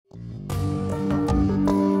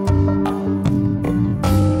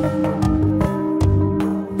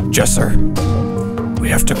Jesser, we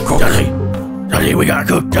have to cook. Daddy, we gotta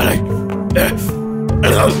cook, Daddy.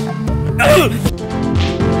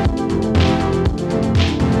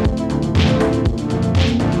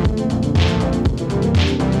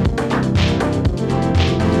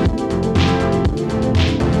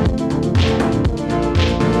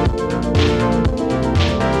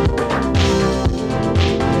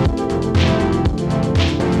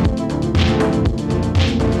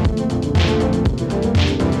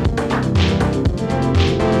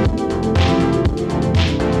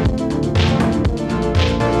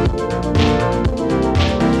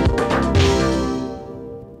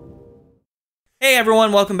 Hey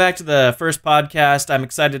everyone, welcome back to the first podcast. I'm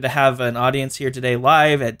excited to have an audience here today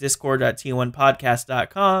live at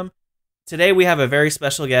discord.t1podcast.com. Today we have a very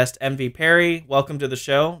special guest, MVPerry. Welcome to the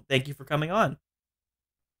show. Thank you for coming on.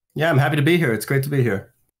 Yeah, I'm happy to be here. It's great to be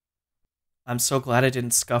here. I'm so glad I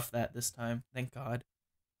didn't scuff that this time. Thank God.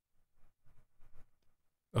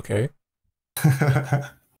 Okay.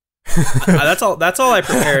 That's all I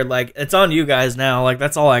prepared. Like, it's on you guys now. Like,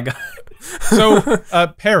 that's all I got. So,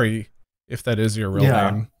 Perry, if that is your real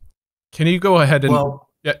name, can you go ahead and...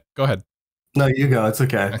 yeah, go ahead. No, you go. It's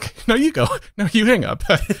okay. No, you go. No, you hang up.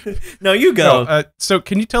 No, you go. No, so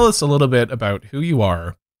can you tell us a little bit about who you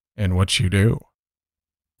are and what you do?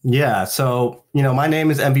 Yeah, so, my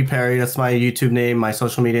name is MVPerry. That's my YouTube name, my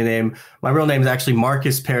social media name. My real name is actually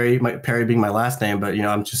Marcus Perry, Perry being my last name, but,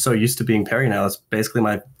 I'm just so used to being Perry now. That's basically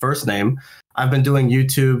my first name. I've been doing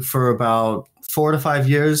YouTube for about 4 to 5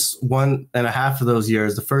 years. 1.5 of those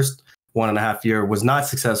years, the first 1.5 year was not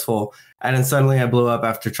successful. And then suddenly I blew up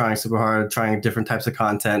after trying super hard, trying different types of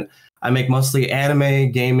content. I make mostly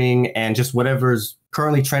anime, gaming, and just whatever's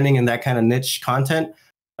currently trending in that kind of niche content.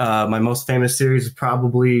 My most famous series is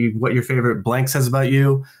probably What Your Favorite Blank Says About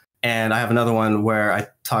You. And I have another one where I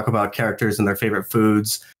talk about characters and their favorite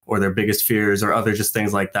foods or their biggest fears or other just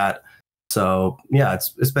things like that. So yeah,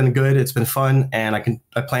 it's been good. It's been fun. And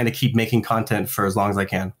I plan to keep making content for as long as I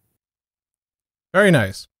can. Very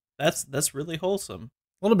nice. That's really wholesome.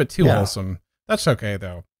 A little bit too wholesome. That's okay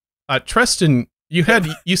though. Tristan, you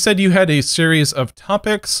said you had a series of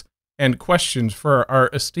topics and questions for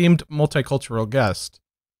our esteemed multicultural guest.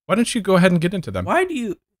 Why don't you go ahead and get into them?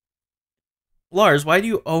 Lars, why do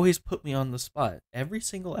you always put me on the spot? Every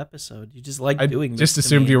single episode, you just like doing this. Just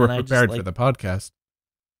assumed you were prepared for the podcast.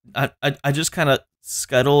 I just kind of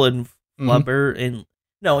scuttle and flubber and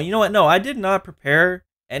no, you know what? No, I did not prepare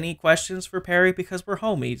any questions for Perry because we're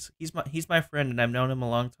homies. He's my friend and I've known him a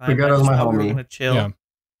long time. Spaghetto's my homie. We're gonna chill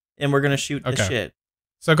and we're gonna shoot the shit.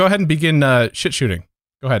 So go ahead and begin shit shooting.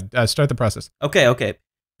 Go ahead, start the process. Okay.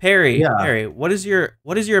 Perry, what is your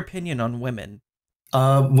opinion on women?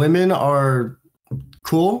 Women are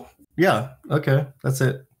cool. Yeah. Okay. That's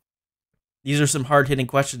it. These are some hard hitting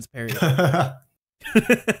questions, Perry.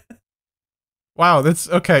 Wow, that's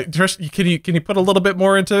okay. Trish, can you put a little bit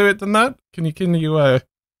more into it than that? Can you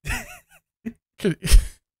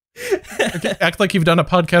act like you've done a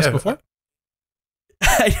podcast before?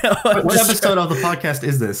 I know. What episode of the podcast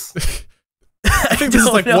is this? I think this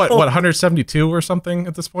is like what 172 or something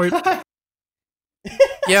at this point.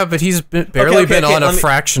 Yeah, but he's barely been on a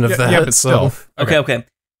fraction of that. Yeah, but still. Okay.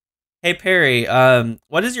 Hey Perry,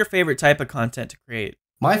 what is your favorite type of content to create?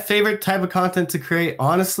 My favorite type of content to create,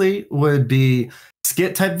 honestly, would be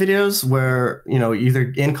skit type videos where,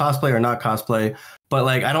 either in cosplay or not cosplay. But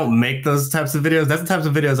like, I don't make those types of videos. That's the types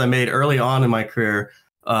of videos I made early on in my career.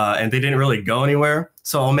 And they didn't really go anywhere.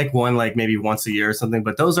 So I'll make one like maybe once a year or something.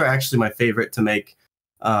 But those are actually my favorite to make.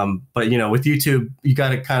 But, with YouTube, you got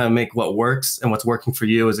to kind of make what works and what's working for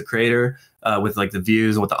you as a creator with like the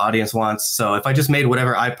views and what the audience wants. So if I just made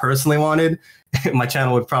whatever I personally wanted, my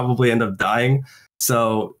channel would probably end up dying.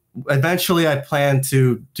 So eventually I plan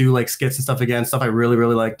to do like skits and stuff again, stuff I really,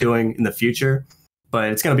 really like doing in the future.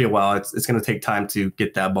 But it's going to be a while. It's going to take time to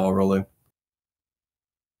get that ball rolling.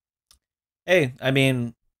 Hey, I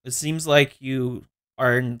mean, it seems like you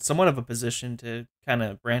are in somewhat of a position to kind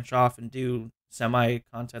of branch off and do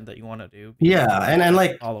semi-content that you want to do. Yeah, and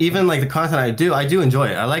like even like the content I do enjoy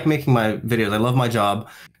it. I like making my videos. I love my job.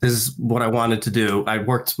 This is what I wanted to do. I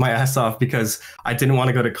worked my ass off because I didn't want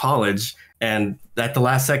to go to college. And at the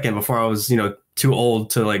last second, before I was, too old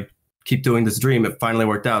to like keep doing this dream, it finally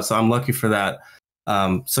worked out. So I'm lucky for that.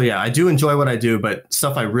 So yeah, I do enjoy what I do, but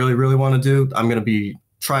stuff I really, really want to do, I'm going to be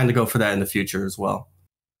trying to go for that in the future as well.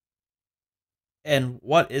 And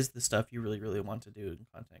what is the stuff you really, really want to do in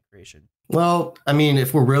content creation? Well, I mean,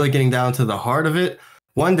 if we're really getting down to the heart of it,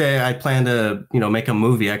 one day I plan to, make a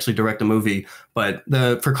movie, actually direct a movie. But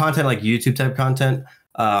for content like YouTube type content,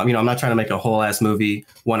 I'm not trying to make a whole ass movie,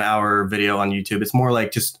 1 hour video on YouTube. It's more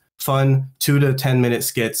like just fun 2 to 10 minute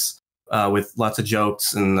skits with lots of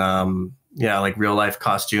jokes and like real life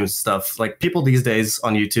costumes stuff. Like people these days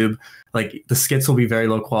on YouTube, like the skits will be very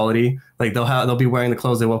low quality. Like they'll be wearing the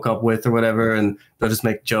clothes they woke up with or whatever, and they'll just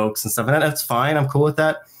make jokes and stuff. And that's fine. I'm cool with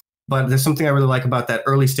that. But there's something I really like about that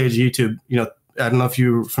early stage of YouTube. You know, I don't know if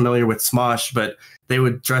you're familiar with Smosh, but they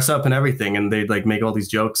would dress up and everything, and they'd like make all these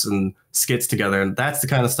jokes and skits together. And that's the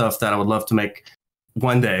kind of stuff that I would love to make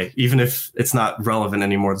one day, even if it's not relevant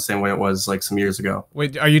anymore the same way it was like some years ago.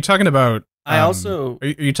 Wait, are you talking about? Are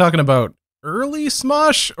you talking about early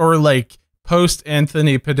Smosh or like post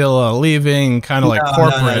Anthony Padilla leaving, kind of like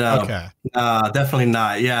corporate? No. Okay, definitely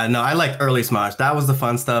not. Yeah, no, I liked early Smosh. That was the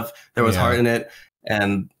fun stuff. There was heart in it,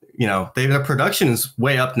 and you know, their production is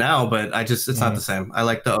way up now, but it's not the same. I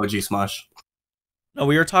like the OG Smosh. No,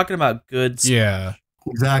 we were talking about good Smosh. Yeah,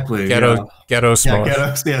 exactly. Ghetto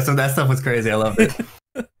Smosh. Yeah, so that stuff was crazy. I loved it.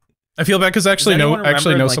 I feel bad because I actually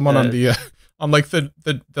know someone on the on like the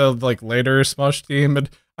like later Smosh team, and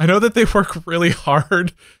I know that they work really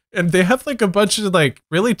hard, and they have like a bunch of like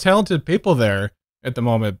really talented people there at the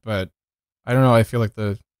moment. But I don't know. I feel like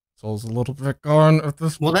the soul's a little bit gone at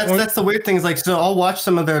this point. That's the weird thing. Is like, so I'll watch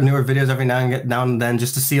some of their newer videos every now and then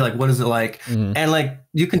just to see like what is it like, and like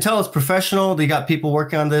you can tell it's professional. They got people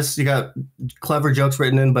working on this. You got clever jokes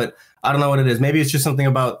written in, but I don't know what it is. Maybe it's just something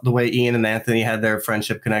about the way Ian and Anthony had their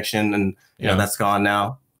friendship connection, and you know that's gone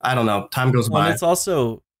now. I don't know. Time goes by.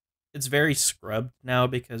 It's very scrubbed now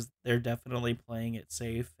because they're definitely playing it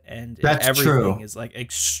safe, and everything true. Is like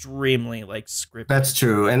extremely like scripted. That's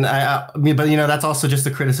true, and I mean, but you know, that's also just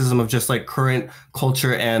a criticism of just like current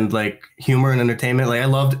culture and like humor and entertainment. Like I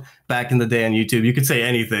loved back in the day on YouTube, you could say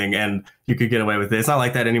anything and you could get away with it. It's not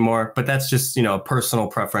like that anymore, but that's just, you know, personal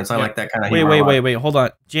preference. I like that kind of humor. Wait, hold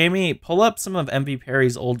on, Jamie, pull up some of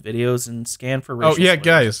MVPerry's old videos and scan for racial slurs.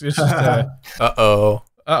 Guys, it's just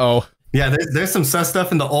uh-oh. Yeah, there's some sus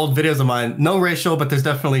stuff in the old videos of mine. No racial, but there's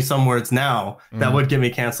definitely some words now that would get me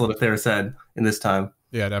canceled if they were said in this time.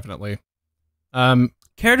 Yeah, definitely.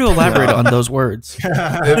 Care to elaborate on those words?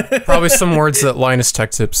 Probably some words that Linus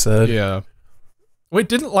Tech Tips said. Yeah. Wait,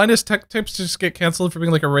 didn't Linus Tech Tips just get canceled for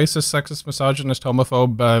being like a racist, sexist, misogynist,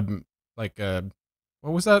 homophobe?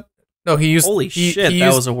 What was that? No, he used. Holy shit,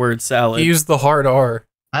 that was a word salad. He used the hard R.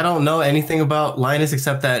 I don't know anything about Linus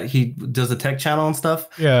except that he does a tech channel and stuff.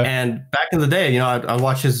 Yeah. And back in the day, you know, I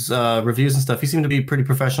watch his reviews and stuff. He seemed to be pretty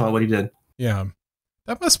professional at what he did. Yeah.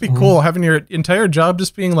 That must be cool, having your entire job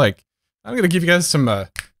just being like, I'm going to give you guys some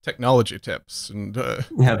technology tips. And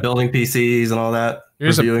building PCs and all that.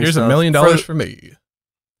 Here's $1 million for me.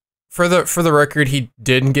 For the record, he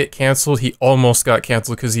didn't get canceled. He almost got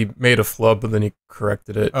canceled because he made a flub, but then he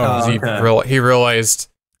corrected it. He realized...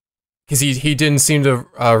 Because he didn't seem to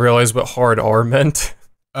realize what hard R meant.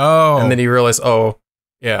 Oh. And then he realized, oh,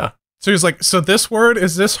 yeah. So he was like, so this word,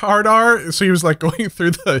 is this hard R? So he was like going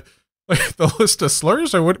through the list of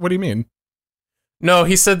slurs, or what do you mean? No,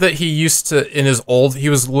 he said that he used to, he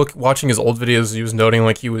was watching his old videos, he was noting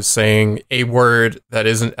like he was saying a word that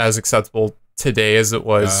isn't as acceptable today as it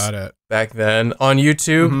was back then on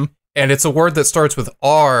YouTube. And it's a word that starts with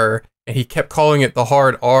R, and he kept calling it the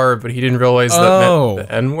hard R, but he didn't realize that meant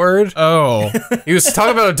the N word. Oh. He was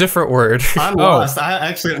talking about a different word. I'm lost. I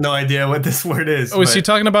actually have no idea what this word is. Oh, is he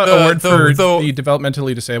talking about a word for the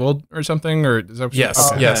developmentally disabled or something? Or is that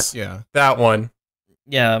yes. Yeah. That one.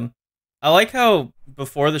 Yeah. I like how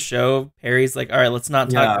before the show, Perry's like, all right, let's not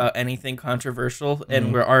talk about anything controversial,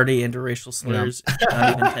 and we're already into racial slurs,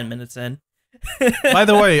 not even 10 minutes in. By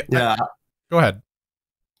the way, go ahead.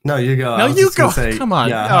 No, you go. No, you go. Come on.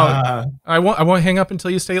 Yeah. I won't hang up until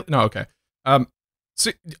you say no. Okay.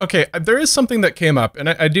 There is something that came up, and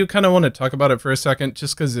I do kind of want to talk about it for a second,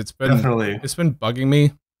 just because it's been bugging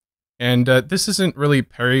me, and this isn't really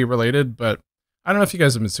Perry related, but I don't know if you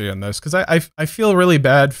guys have been seeing this, because I feel really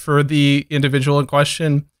bad for the individual in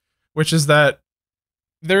question, which is that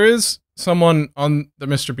there is someone on the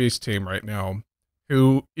Mr. Beast team right now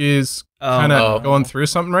who is kind of going through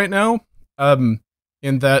something right now.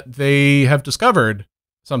 In that they have discovered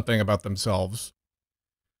something about themselves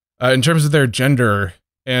in terms of their gender,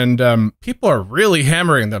 and people are really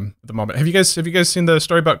hammering them at the moment. Have you guys seen the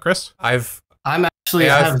story about Chris? I have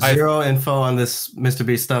zero info on this Mr.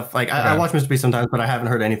 Beast stuff. Like I watch Mr. Beast sometimes, but I haven't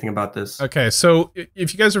heard anything about this. Okay, so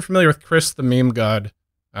if you guys are familiar with Chris, the meme god,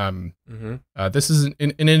 this is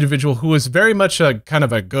an individual who is very much a kind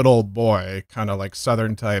of a good old boy, kind of like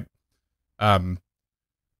Southern type.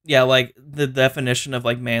 Yeah, like the definition of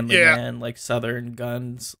like manly man, like Southern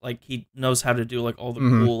guns. Like he knows how to do like all the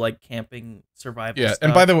cool like camping survival stuff.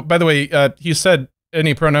 And by the way, he said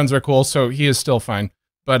any pronouns are cool, so he is still fine.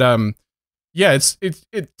 But yeah, it's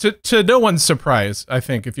to no one's surprise. I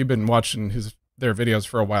think if you've been watching their videos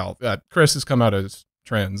for a while, Chris has come out as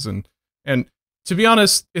trans, and to be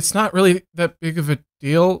honest, it's not really that big of a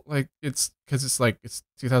deal. Like it's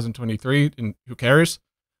 2023, and who cares?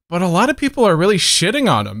 But a lot of people are really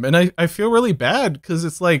shitting on him, and I feel really bad because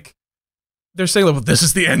it's like they're saying, well, this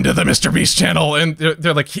is the end of the Mr. Beast channel, and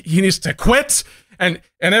they're like he needs to quit, and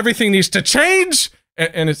everything needs to change,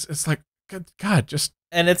 and it's like, God, just.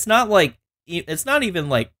 And it's not even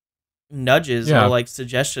like nudges or like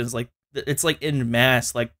suggestions. Like it's like in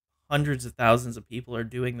mass, like hundreds of thousands of people are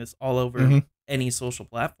doing this all over any social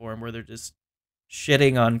platform where they're just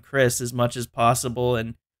shitting on Chris as much as possible,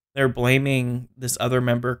 and they're blaming this other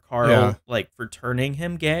member, Carl, like for turning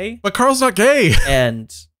him gay. But Carl's not gay.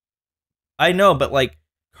 And I know, but like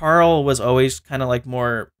Carl was always kind of like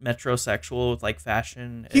more metrosexual with like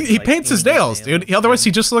fashion. And, he like, paints his nails, dude. Otherwise,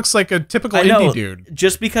 he just looks like a typical indie dude.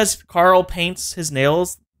 Just because Carl paints his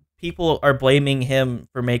nails, people are blaming him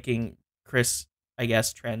for making Chris, I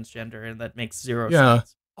guess, transgender, and that makes zero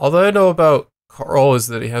sense. All that I know about Carl is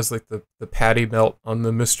that he has like the patty melt on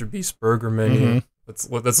the Mr. Beast burger menu.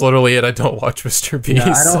 That's literally it. I don't watch Mr. Beast,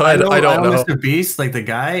 I don't know. Mr. Beast, like the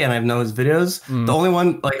guy, and I know his videos. The only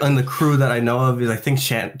one like on the crew that I know of is I think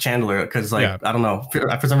Chandler, because like I don't know,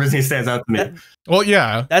 for some reason he stands out to me. Well,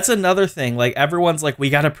 yeah, that's another thing. Like everyone's like, we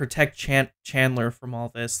got to protect Chandler from all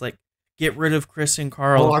this. Like, get rid of Chris and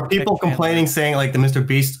Carl. Well, are people complaining, saying like the Mr.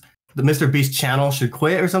 Beast channel should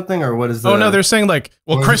quit or something, or what is? Oh no, they're saying like,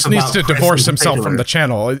 well, Chris needs to divorce himself from the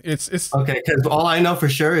channel. It's okay, because all I know for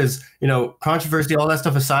sure is, controversy, all that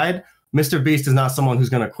stuff aside, Mr. Beast is not someone who's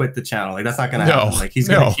going to quit the channel. Like that's not going to happen. Like he's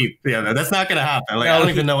going to keep. Yeah, that's not going to happen. Like I don't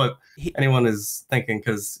even know what anyone is thinking,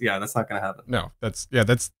 because that's not going to happen. No,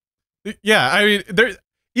 I mean,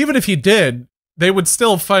 even if he did, they would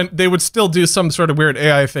still do some sort of weird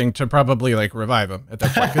AI thing to probably like revive him at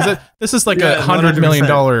that point, because this is like $100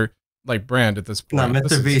 million like brand at this point. No,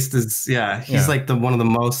 Mr. Beast is he's like one of the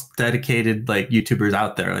most dedicated like YouTubers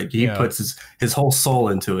out there. Like he puts his whole soul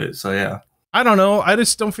into it. So yeah. I don't know. I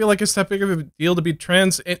just don't feel like it's that big of a deal to be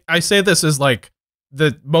trans. I say this as like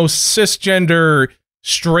the most cisgender,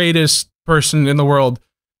 straightest person in the world.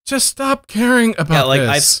 Just stop caring about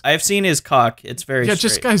this. I've seen his cock. It's very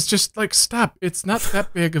straight. just like stop. It's not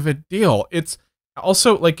that big of a deal. It's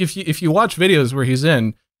also like if you watch videos where he's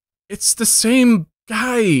in, it's the same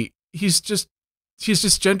guy. He's just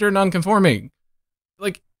gender nonconforming.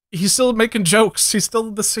 Like he's still making jokes. He's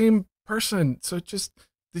still the same person. So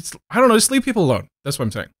I don't know. Just leave people alone. That's what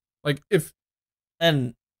I'm saying. Like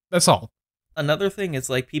that's all. Another thing is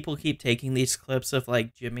like people keep taking these clips of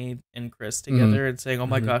like Jimmy and Chris together and saying, "Oh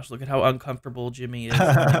my gosh, look at how uncomfortable Jimmy is.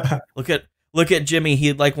 Look at Jimmy.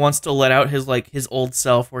 He like wants to let out his old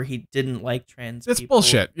self where he didn't like trans people." It's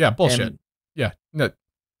bullshit. Yeah, bullshit. No.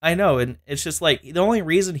 I know, and it's just like the only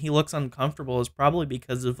reason he looks uncomfortable is probably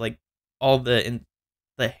because of like all the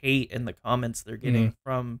hate and the comments they're getting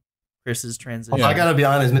from Chris's transition. Well, I gotta be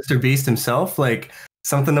honest, Mr. Beast himself, like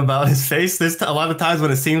something about his face. There's a lot of times when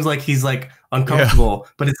it seems like he's like uncomfortable,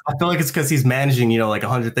 but I feel like it's because he's managing, like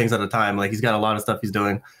 100 things at a time. Like he's got a lot of stuff he's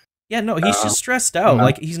doing. Yeah, no, he's just stressed out.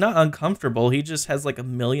 Like he's not uncomfortable. He just has like a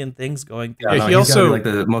million things going through. Yeah, he also like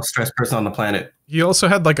the most stressed person on the planet. He also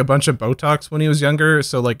had like a bunch of Botox when he was younger,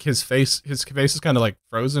 so like his face is kind of like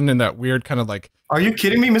frozen in that weird kind of like. Are you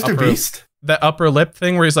kidding me, Mr. Beast? That upper lip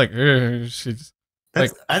thing where he's like,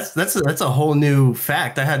 that's a whole new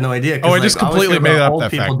fact. I had no idea. Oh, I just completely made up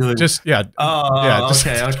that fact.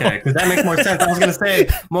 Okay. Because that makes more sense. I was gonna say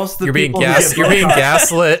most of the you're being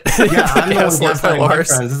gaslit. Yeah, I'm gaslit by Lars.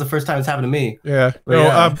 This is the first time it's happened to me. Yeah,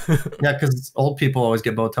 because old people always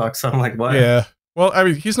get Botox. So I'm like, what? Yeah. Well, I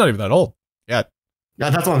mean, he's not even that old yet. Yeah,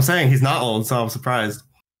 that's what I'm saying. He's not old, so I'm surprised.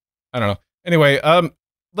 I don't know. Anyway,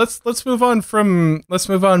 let's move on from Let's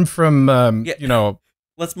move on from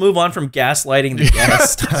gaslighting the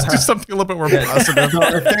guest. Let's do something a little bit more positive.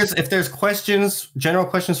 If there's questions, general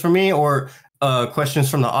questions for me, or questions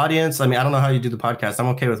from the audience, I mean, I don't know how you do the podcast. I'm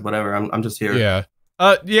okay with whatever. I'm just here. Yeah.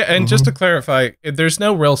 And just to clarify, there's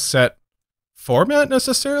no real set format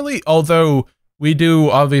necessarily, although we do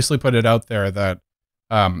obviously put it out there that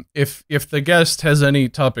if the guest has any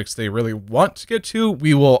topics they really want to get to,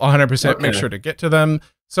 we will 100% make sure to get to them.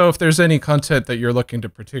 So if there's any content that you're looking to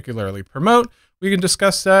particularly promote, we can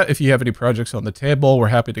discuss that. If you have any projects on the table, we're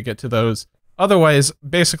happy to get to those. Otherwise,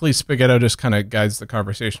 basically, Spaghetto just kind of guides the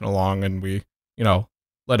conversation along, and we,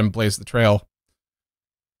 let him blaze the trail.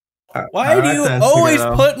 Why do you always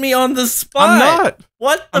put me on the spot? I'm not.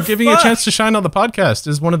 What the I'm giving you a chance to shine on the podcast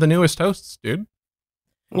as one of the newest hosts, dude.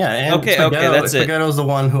 Yeah, and okay, that's it. Spaghetto's the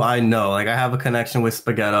one who I know. Like I have a connection with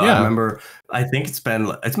Spaghetto. Yeah. I remember. I think it's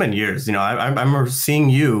been years. You know, I remember seeing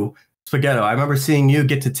you, Spaghetto. I remember seeing you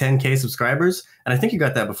get to 10K subscribers, and I think you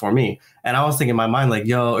got that before me. And I was thinking in my mind, like,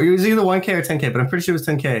 yo, it was either 1K or 10K, but I'm pretty sure it was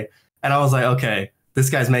 10K. And I was like, okay, this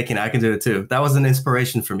guy's making it. I can do it too. That was an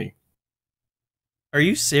inspiration for me. Are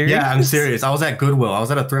you serious? Yeah, I'm serious. I was at Goodwill. I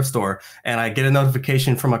was at a thrift store, and I get a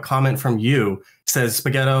notification from a comment from you. It says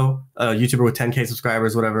Spaghetto, YouTuber with 10K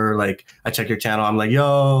subscribers, whatever. Like, I check your channel. I'm like,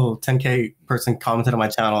 yo, 10K person commented on my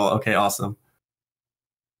channel. Okay, awesome.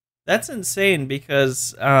 That's insane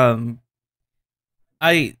because I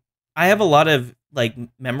have a lot of like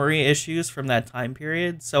memory issues from that time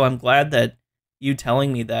period. So I'm glad that you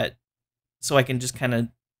telling me that, so I can just kind of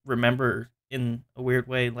remember in a weird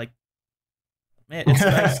way. Like, man, it's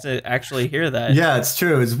nice to actually hear that. Yeah, it's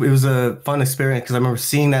true. It was a fun experience because I remember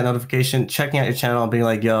seeing that notification, checking out your channel, and being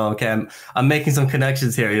like, "Yo, okay, I'm making some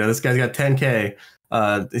connections here. You know, this guy's got 10K.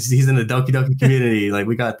 He's in the Doki Doki community. Like,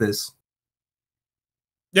 we got this."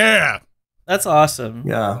 Yeah, that's awesome.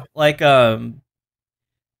 Yeah, like a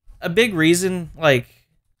big reason like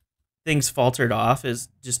things faltered off is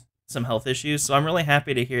just some health issues. So I'm really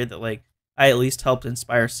happy to hear that like I at least helped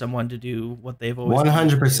inspire someone to do what they've always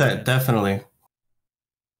 100%, definitely.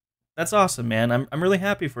 That's awesome, man. I'm really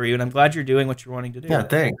happy for you, and I'm glad you're doing what you're wanting to do. Yeah,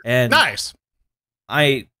 thanks. And nice.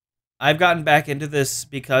 I've gotten back into this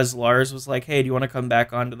because Lars was like, "Hey, do you want to come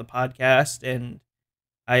back onto the podcast?" And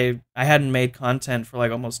I hadn't made content for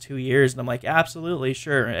like almost 2 years, and I'm like, absolutely,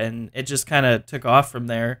 sure. And it just kind of took off from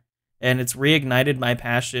there, and it's reignited my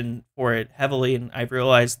passion for it heavily. And I've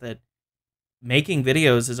realized that making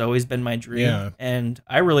videos has always been my dream, and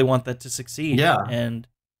I really want that to succeed. Yeah, and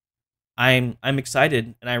I'm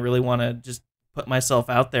excited, and I really want to just put myself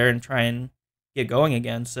out there and try and get going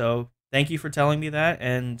again. So thank you for telling me that,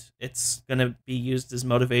 and it's gonna be used as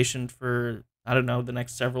motivation for, I don't know, the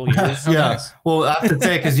next several years. Yeah. Well, I have to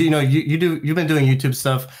say, because you've been doing YouTube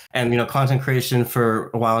stuff and content creation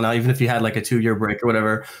for a while now, even if you had like a 2-year break or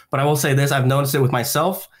whatever. But I will say this: I've noticed it with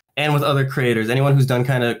myself and with other creators. Anyone who's done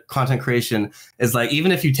kind of content creation is like,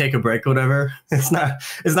 even if you take a break or whatever, it's not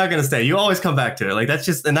gonna stay. You always come back to it. Like that's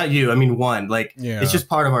just, and not you. I mean, it's just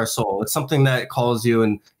part of our soul. It's something that calls you,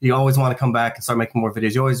 and you always want to come back and start making more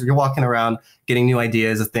videos. You're walking around getting new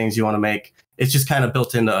ideas of things you want to make. It's just kind of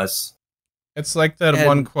built into us. It's like that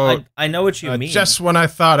one quote. I know what you mean. Just when I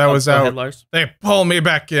thought I was out, ahead, they pull me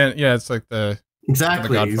back in. Yeah, it's like the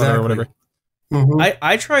Godfather or whatever. Mm-hmm.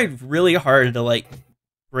 I tried really hard to like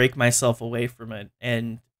break myself away from it,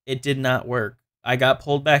 and it did not work. I got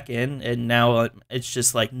pulled back in, and now it's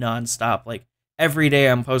just like nonstop. Like every day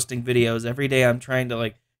I'm posting videos. Every day I'm trying to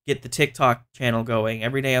like get the TikTok channel going.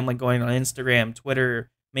 Every day I'm like going on Instagram, Twitter,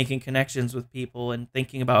 making connections with people, and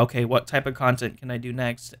thinking about, okay, what type of content can I do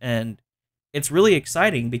next? And it's really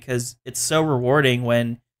exciting because it's so rewarding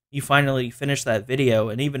when you finally finish that video,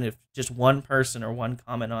 and even if just one person or one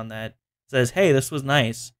comment on that says, "Hey, this was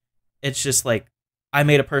nice," it's just like, I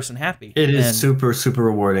made a person happy. It is super, super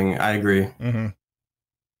rewarding. I agree. Mm-hmm.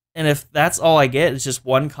 And if that's all I get is just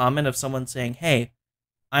one comment of someone saying, "Hey,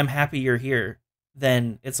 I'm happy you're here,"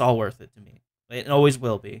 then it's all worth it to me. It always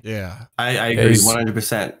will be. Yeah. I agree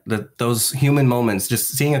 100%. Those human moments,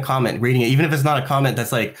 just seeing a comment, reading it, even if it's not a comment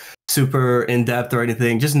that's like super in-depth or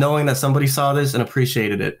anything, just knowing that somebody saw this and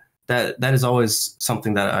appreciated it, that is always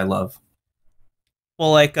something that I love.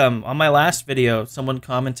 Well, like on my last video, someone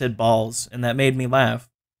commented balls, and that made me laugh.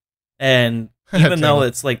 And even though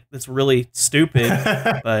it's really stupid,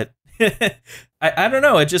 but I don't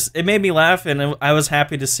know, it made me laugh, and I was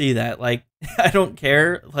happy to see that. Like, I don't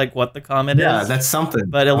care like what the comment is. Yeah, that's something.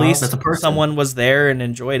 But at least someone was there and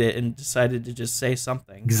enjoyed it and decided to just say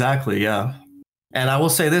something. Exactly, yeah. And I will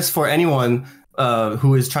say this for anyone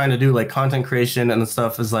who is trying to do like content creation and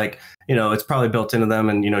stuff, is like, it's probably built into them,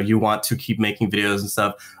 and you want to keep making videos and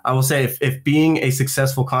stuff. I will say if being a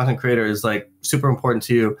successful content creator is like super important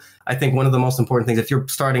to you, I think one of the most important things, if you're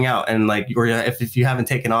starting out and like, or if you haven't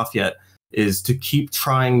taken off yet, is to keep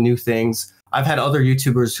trying new things. I've had other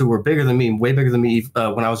YouTubers who were bigger than me, way bigger than me,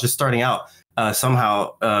 when I was just starting out,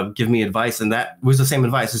 somehow give me advice, and that was the same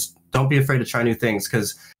advice: is don't be afraid to try new things,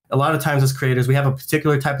 because a lot of times as creators, we have a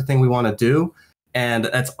particular type of thing we want to do, and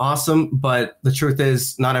that's awesome. But the truth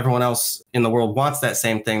is, not everyone else in the world wants that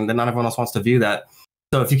same thing. Then not everyone else wants to view that.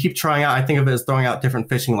 So if you keep trying out, I think of it as throwing out different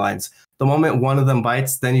fishing lines. The moment one of them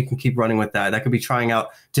bites, then you can keep running with that. That could be trying out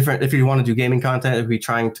different, if you want to do gaming content, it would be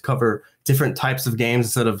trying to cover different types of games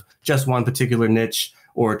instead of just one particular niche,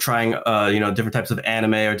 or trying, different types of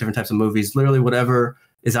anime or different types of movies, literally whatever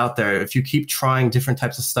is out there. If you keep trying different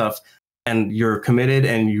types of stuff, and you're committed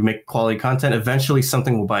and you make quality content, eventually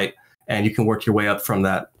something will bite and you can work your way up from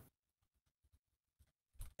that.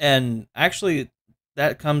 And actually,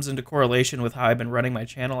 that comes into correlation with how I've been running my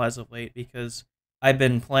channel as of late, because I've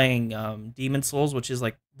been playing Demon Souls, which is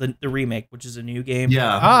like the remake, which is a new game.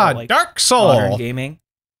 Yeah. Like Dark Soul modern gaming.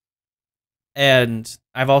 And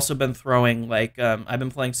I've also been throwing like I've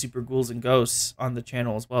been playing Super Ghouls and Ghosts on the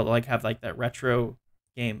channel as well, to like have like that retro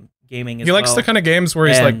gaming as well. He likes the kind of games where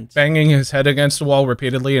he's like banging his head against a wall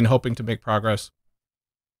repeatedly and hoping to make progress.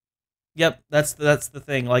 Yep, that's the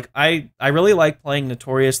thing. Like I really like playing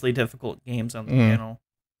notoriously difficult games on the channel.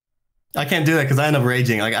 I can't do that because I end up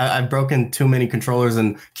raging. Like I've broken too many controllers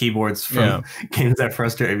and keyboards from games that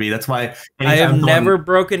frustrate me. That's why I have never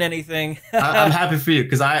broken anything. I'm happy for you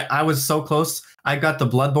because I was so close. I got the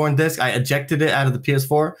Bloodborne disc. I ejected it out of the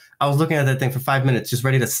PS4. I was looking at that thing for 5 minutes, just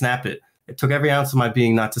ready to snap it. It took every ounce of my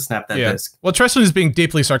being not to snap that disc. Well, Tristan is being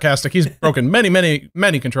deeply sarcastic. He's broken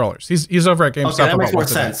many controllers. He's over at GameStop. Okay, that makes more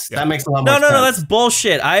sense. That makes a lot more sense. No, that's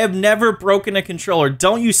bullshit. I have never broken a controller.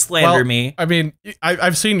 Don't you slander me. I mean,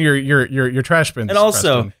 I've seen your trash bins. And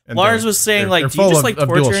also, Lars was saying, like, do you just like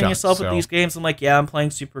torturing yourself with these games? I'm like, yeah, I'm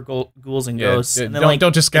playing Super Ghouls and Ghosts. And then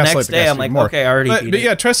don't just gaslight the next day, I'm like, okay, I already beat it. But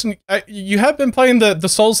yeah, Tristan, you have been playing the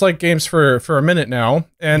Souls-like games for a minute now,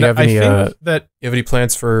 and I think that you have any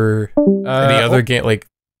plans for any other game? Like,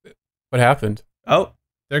 what happened? Oh,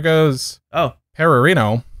 there goes Oh,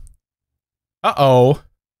 Perarino. Uh-oh.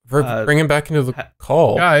 We're bringing back into the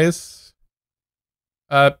call. Guys.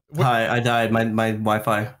 Hi, I died. My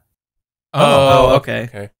Wi-Fi. Oh,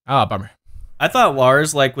 okay. Ah, bummer. I thought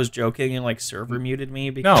Lars like was joking and like server muted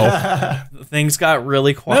me because things got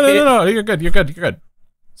really quiet. No. You're good.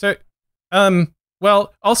 So,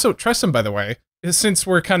 well, also Tristan, by the way, since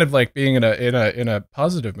we're kind of like being in a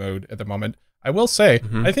positive mode at the moment, I will say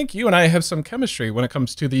I think you and I have some chemistry when it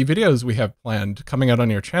comes to the videos we have planned coming out on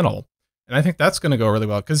your channel, and I think that's going to go really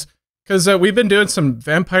well because we've been doing some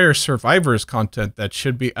Vampire Survivors content that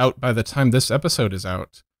should be out by the time this episode is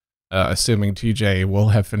out, assuming TJ will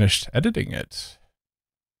have finished editing it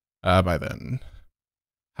by then.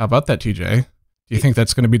 How about that, TJ? Do you think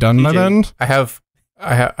that's going to be done by then? I have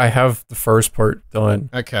the first part done.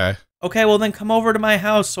 Okay. Okay, well then come over to my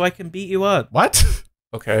house so I can beat you up. What?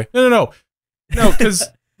 Okay. No, because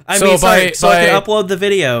I can upload the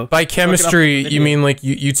video. By chemistry, you mean like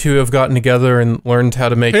you two have gotten together and learned how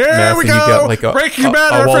to make meth? Here we go. You got like a Breaking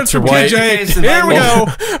Bad reference from TJ. Here we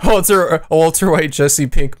go. Walter White, Jesse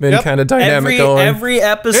Pinkman kind of dynamic going. Every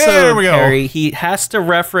episode, Perry, he has to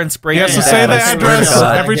reference Breaking Bad. He has to say the address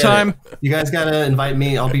every time. You guys gotta invite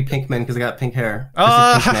me. I'll be Pinkman because I got pink hair.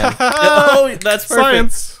 Oh, that's perfect.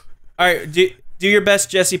 Science. All right, do your best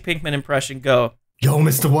Jesse Pinkman impression. Go. Yo,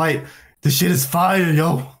 Mr. White, this shit is fire,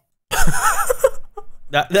 yo.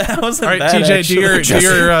 That wasn't all right, bad. TJ, do your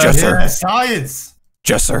Jesser. Science.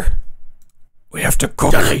 Jesser, we have to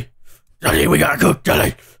cook. Daddy, we gotta cook,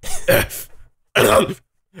 Daddy. I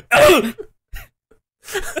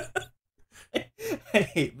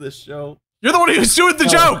hate this show. You're the one who's doing the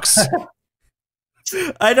jokes.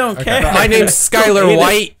 I don't care. My name's Skylar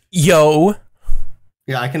White, yo.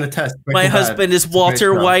 Yeah, I can attest. My husband is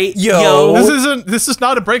Walter White, yo. This is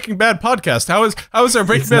not a Breaking Bad podcast. How is there a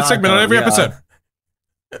Breaking Bad segment on every episode?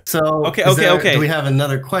 So okay. Do we have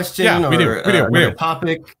another question? Yeah, we do. Another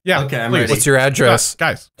topic? Yeah. Okay, I'm please. ready. What's your address,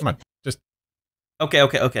 guys? Come on, just.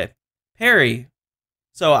 Okay. Perry.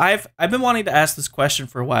 So I've been wanting to ask this question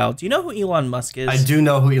for a while. Do you know who Elon Musk is? I do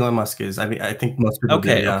know who Elon Musk is. I mean, I think most people do.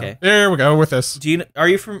 Yeah. Okay. There we go with this. Are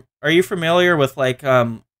you familiar with like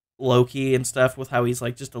Loki and stuff, with how he's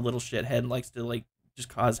like just a little shithead and likes to like just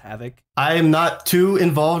cause havoc? I am not too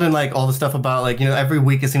involved in like all the stuff about like, every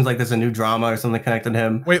week it seems like there's a new drama or something connected to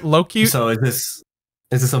him. Wait, Loki? So is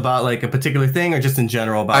this about like a particular thing or just in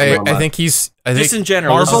general about I think just in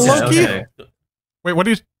general. Marvel Loki? Okay. Wait, what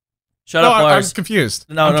do you? Shut up, Lars. I'm confused.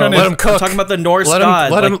 No, let him cook. I'm talking about the Norse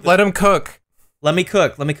god. Let him cook. Let me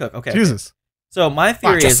cook. Okay. Jesus. So my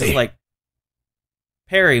theory is like,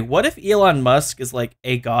 Perry, what if Elon Musk is like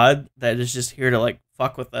a god that is just here to like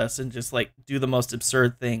fuck with us and just like do the most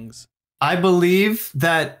absurd things? I believe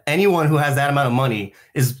that anyone who has that amount of money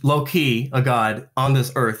is low-key a god on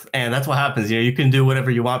this earth, and that's what happens. You can do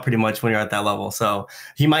whatever you want pretty much when you're at that level. So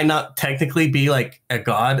he might not technically be like a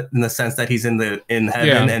god in the sense that he's in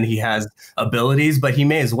heaven and he has abilities, but he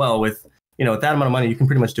may as well. With with that amount of money, you can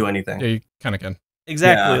pretty much do anything. Yeah, you kind of can.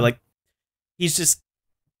 Exactly. Like he's just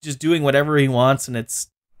doing whatever he wants, and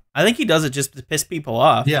I think he does it just to piss people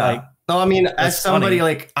off. Yeah. Like, no, I mean, as somebody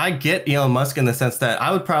funny. like, I get Elon Musk in the sense that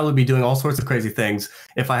I would probably be doing all sorts of crazy things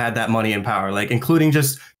if I had that money and power, like including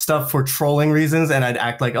just stuff for trolling reasons, and I'd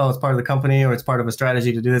act like, oh, it's part of the company or it's part of a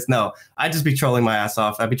strategy to do this. No, I'd just be trolling my ass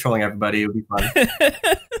off. I'd be trolling everybody. It would be fun.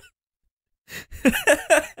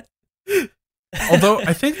 Although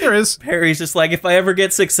I think there is Perry's just like, if I ever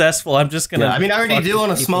get successful, I'm just gonna. Yeah, I mean, I already do on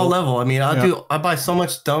a people. small level. I mean, I buy so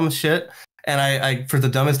much dumb shit, and I for the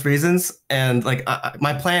dumbest reasons. And like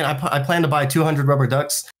my plan, I plan to buy 200 rubber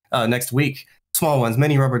ducks next week, small ones,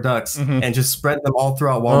 mini rubber ducks, and just spread them all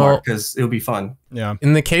throughout Walmart because it'll be fun. Yeah.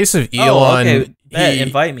 In the case of Elon,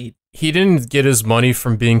 invite me. He didn't get his money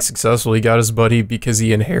from being successful. He got his money because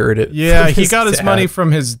he inherited. Yeah, he got his money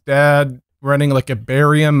from his dad running like a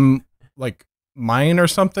barium mine or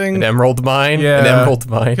something. An emerald mine? Yeah. An emerald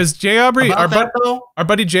mine. Because Jay Aubrey, our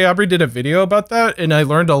buddy Jay Aubrey did a video about that, and I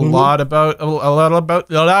learned a lot about a lot about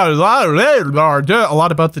the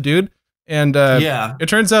dude. And it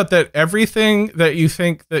turns out that everything that you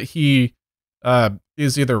think that he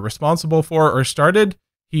is either responsible for or started,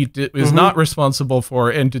 he was not responsible for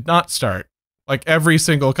and did not start. Like every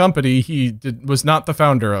single company he was not the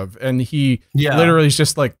founder of, and he literally is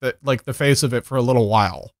just like the face of it for a little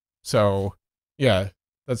while. So yeah,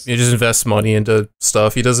 he just invests money into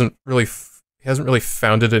stuff. He hasn't really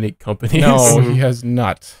founded any companies. No, he has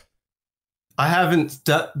not. I haven't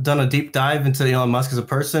done a deep dive into Elon Musk as a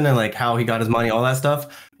person and like how he got his money, all that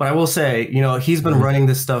stuff. But I will say, you know, he's been running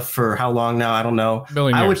this stuff for how long now? I don't know.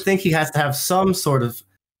 I would think he has to have some sort of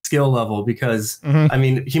skill level because I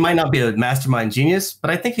mean, he might not be a mastermind genius, but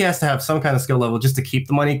I think he has to have some kind of skill level just to keep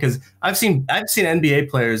the money. Because I've seen NBA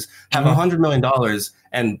players have $100 million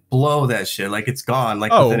and blow that shit like it's gone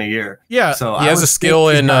within a year. Yeah, so he has a skill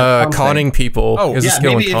in conning people. Oh, he has a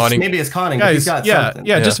skill in conning. Maybe it's conning. Guys, he's got something.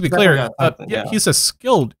 Just to be clear, he's a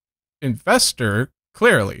skilled investor.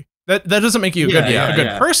 Clearly, that doesn't make you a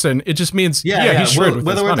good person. It just means he's shrewd with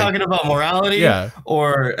whether his we're money. talking about morality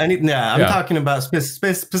or anything. I'm talking about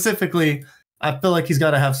specifically. I feel like he's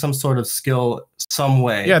got to have some sort of skill, some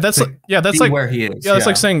way. That's like where he is. Yeah, it's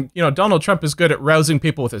like saying, you know, Donald Trump is good at rousing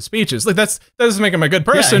people with his speeches. Like that doesn't make him a good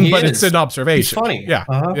person, but it's an observation. He's funny. Yeah,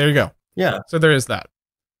 there you go. Yeah. So there is that.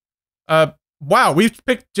 Wow, we've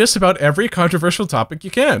picked just about every controversial topic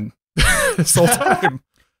you can this whole time.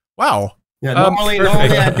 Wow. Yeah, normally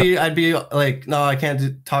I'd be like, no, I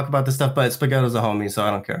can't talk about this stuff, but Spaghetto's a homie, so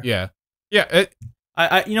I don't care. Yeah.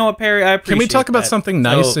 I you know what, Perry? I appreciate. Can we talk about something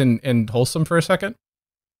nice and wholesome for a second?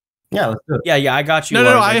 Yeah, let's do it. Yeah, I got you.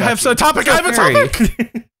 No, I have a topic. I have a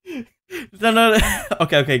topic. No.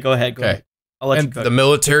 Okay, go ahead. Go ahead. I'll let you go. The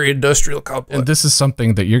military-industrial complex. And this is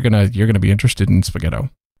something that you're gonna be interested in, Spaghetto.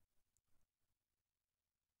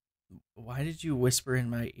 Why did you whisper in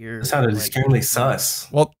my ear? It sounded extremely sus.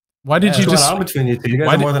 Well, why did you just? What's going on between you two? You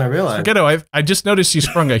guys are more than I realized. Spaghetto, I just noticed you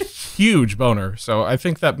sprung a huge boner, so I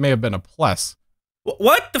think that may have been a plus.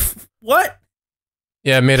 What what?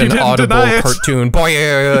 Yeah, it made an audible cartoon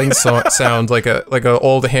boing sound like a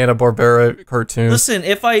old Hanna-Barbera cartoon. Listen,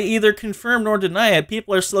 if I either confirm nor deny it,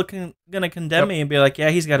 people are still gonna condemn me and be like,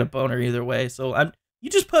 "Yeah, he's got a boner either way." So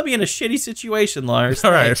you just put me in a shitty situation, Lars.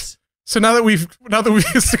 All right. So now that we've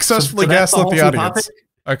successfully gaslit the audience.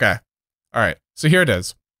 Okay. All right. So here it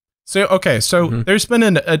is. So there's been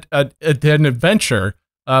an adventure.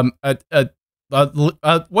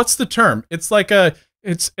 What's the term? It's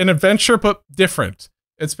an adventure but different.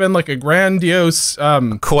 It's been like a grandiose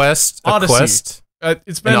quest. Odyssey. A quest.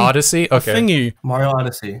 It's been an Odyssey. Okay. A thingy. Mario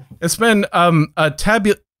Odyssey. It's been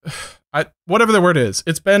whatever the word is.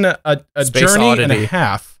 It's been a journey oddity. And a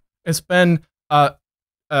half. It's been a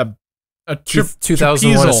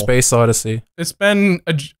 2001: A Space Odyssey. It's been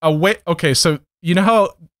a way. Okay, so you know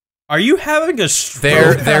how. Are you having a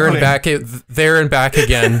stroke? There and back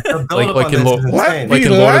again, like in Lord of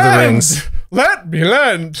the Rings. Let me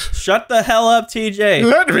land. Shut the hell up, TJ.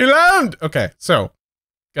 Let me land. Okay, so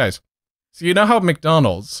guys, so you know how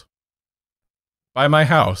McDonald's by my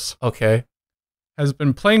house, has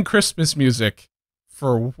been playing Christmas music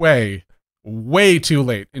for way too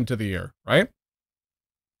late into the year, right?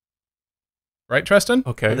 Right, Tristan?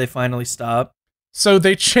 Okay. Did they finally stop? So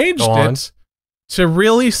they changed it to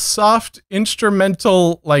really soft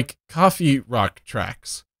instrumental, like coffee rock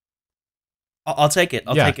tracks. I'll take it.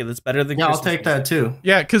 I'll take it. It's better than Christmas I'll take that too.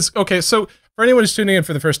 Yeah, because, so for anyone who's tuning in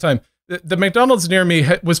for the first time, the McDonald's near me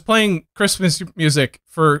was playing Christmas music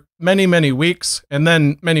for many, many weeks and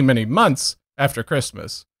then many, many months after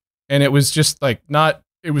Christmas. And it was just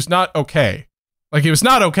it was not okay. Like, it was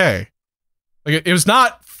not okay. Like, it was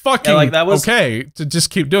not fucking okay to just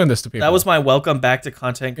keep doing this to people. That was my welcome back to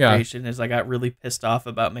content creation. Is I got really pissed off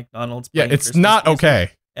about McDonald's. Yeah, it's Christmas not music.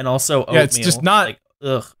 Okay. And also oatmeal. Yeah, it's just not. Like,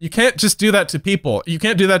 ugh. You can't just do that to people. You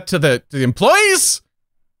can't do that to the employees.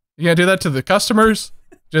 You can't do that to the customers.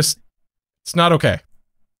 Just, it's not okay.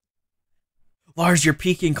 Lars, you're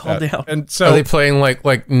peeking. Calm down. And so, are they playing like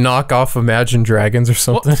knockoff Imagine Dragons or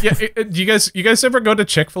something? Well, yeah, do you guys ever go to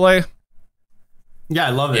Chick-fil-A? Yeah,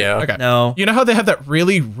 I love it. Yeah. Okay. No. You know how they have that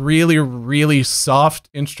really, really, really soft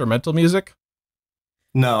instrumental music?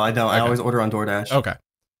 No, I don't. Okay. I always order on DoorDash. Okay.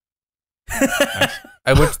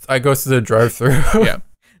 Nice. I go to the drive-thru. Yeah.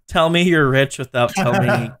 Tell me you're rich without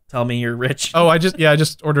tell me you're rich. Oh, I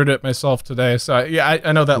just ordered it myself today. So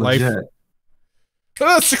I know that Legit.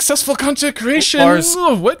 life. Successful content creation. Lars,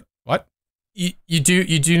 What? You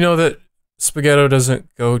do know that Spaghetto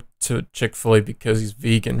doesn't go to Chick-fil-A because he's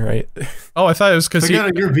vegan, right? Oh, I thought it was because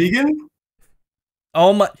You're vegan?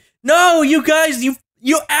 Oh my! No, you guys, you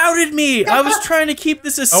outed me. I was trying to keep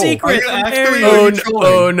this a secret.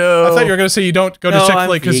 Oh no! I thought you were gonna say you don't go to No,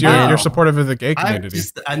 Chick-fil-A because I'm you're supportive of the gay community.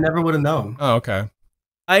 I never would have known. Oh, okay.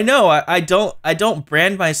 I know. I don't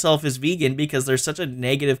brand myself as vegan because there's such a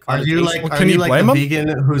negative Are connotation. you like, Well, are can you you like blame the him?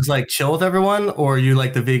 vegan who's like chill with everyone, or are you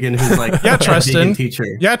like the vegan who's like Yeah, a Tristan. vegan teacher?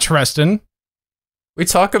 Yeah, Tristan. We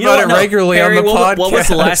talk You know about what? it No, regularly Perry, on the podcast. what was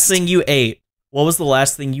the last thing you ate? What was the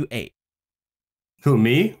last thing you ate? Who,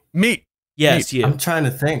 me? Meat. Yes, you. I'm trying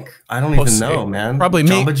to think. I don't even know, man. Probably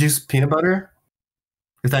meat. Jamba Juice peanut butter?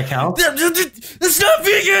 If that counts? It's not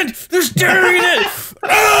vegan. There's dairy in it.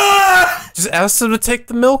 Just ask them to take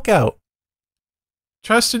the milk out.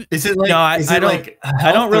 Tristan. Is it like, No, I don't- like I don't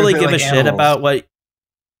health, or really is it give a like shit animals? about what.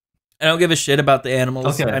 I don't give a shit about the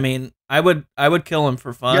animals. Okay. I mean, I would kill them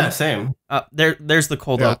for fun. Yeah, same. There's the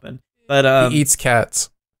cold Yeah. open, but He eats cats.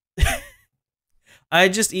 I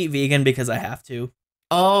just eat vegan because I have to.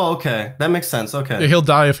 Oh, okay. That makes sense. Okay. He'll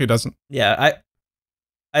die if he doesn't. Yeah,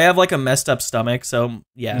 I have like a messed up stomach, so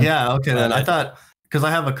yeah. Yeah, okay then. I thought, because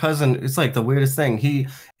I have a cousin, it's like the weirdest thing. He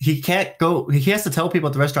can't go, he has to tell people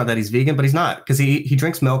at the restaurant that he's vegan, but he's not, because he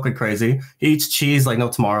drinks milk like crazy. He eats cheese like no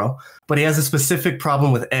tomorrow, but he has a specific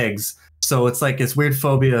problem with eggs. So it's like this weird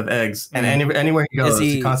phobia of eggs. And anywhere he goes,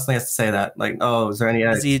 he constantly has to say that. Like, oh, is there any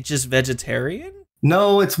eggs? Is he just vegetarian?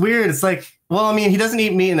 No, it's weird. It's like, well, I mean, he doesn't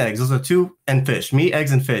eat meat and eggs. Those are two, and fish. Meat,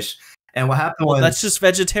 eggs, and fish. And what happened was, That's just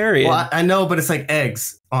vegetarian. well, I know, but it's like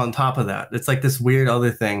eggs on top of that. It's like this weird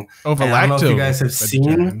other thing. Over And I don't know if you lacto guys have seen.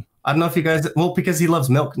 vegetarian. I don't know if you guys. Well, because he loves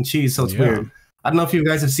milk and cheese, so it's Yeah. weird. I don't know if you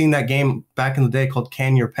guys have seen that game back in the day called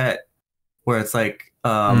Can Your Pet, where it's like,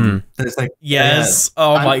 there's like, yes.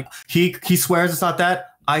 Oh my. He swears it's not that.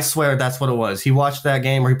 I swear that's what it was. He watched that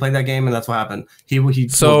game or he played that game, and that's what happened. He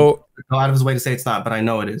So go out of his way to say it's not, but I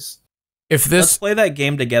know it is. if Let's this play that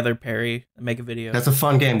game together, Perry, and make a video. That's a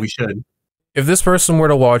fun game. We should. if this person were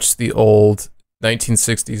to watch the old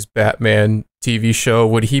 1960s Batman TV show,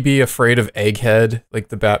 would he be afraid of Egghead, like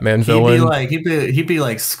the Batman villain? He'd be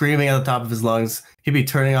like screaming at the top of his lungs. He'd be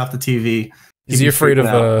turning off the TV. Is he afraid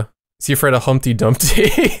of Humpty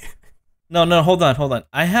Dumpty? No, hold on.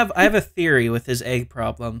 I have a theory with his egg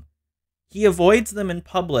problem. He avoids them in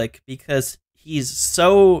public because he's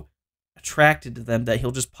so attracted to them that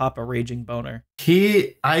he'll just pop a raging boner.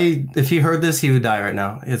 If he heard this, he would die right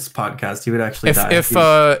now. It's podcast. He would actually die.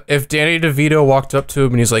 If Danny DeVito walked up to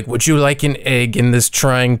him and he's like, "Would you like an egg in this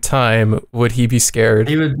trying time?" Would he be scared?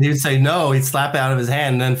 He would say no. He'd slap it out of his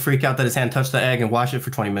hand, and then freak out that his hand touched the egg and wash it for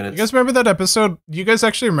 20 minutes. You guys remember that episode? You guys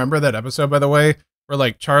actually remember that episode, by the way, where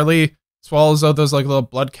like Charlie swallows out those like little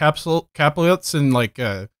blood caplets and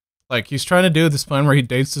like he's trying to do this plan where he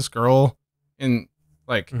dates this girl and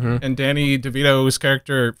like and Danny DeVito's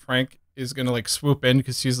character Frank is gonna like swoop in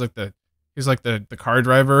because he's like the car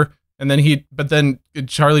driver, and then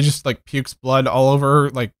Charlie just like pukes blood all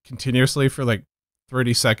over like continuously for like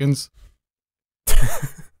 30 seconds.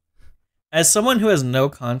 As someone who has no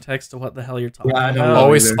context to what the hell you're talking I don't about, know.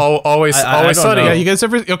 Always don't sunny. know. Yeah, you guys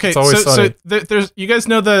ever okay? It's always So sunny. there's you guys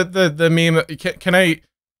know the meme. Can I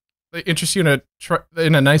interest you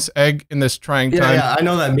in a nice egg in this trying time? Yeah, I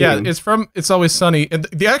know that meme. Yeah, it's from It's Always Sunny, and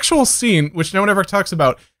the actual scene, which no one ever talks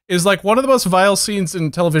about, is like one of the most vile scenes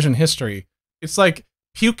in television history. It's like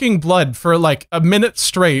puking blood for like a minute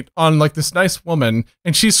straight on like this nice woman,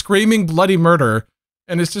 and she's screaming bloody murder.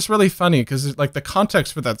 And it's just really funny because like the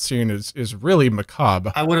context for that scene is really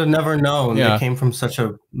macabre. I would have never known Yeah. it came from such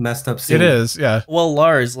a messed up scene. It is, yeah. Well,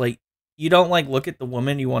 Lars, like, you don't like look at the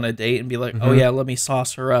woman you want to date and be like, oh yeah, let me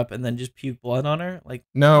sauce her up and then just puke blood on her. Like,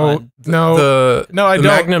 No, come no, The I the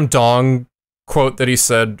don't. Magnum Dong quote that he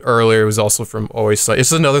said earlier was also from Always Sunny.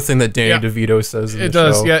 It's another thing that Danny Yeah. DeVito says. In It the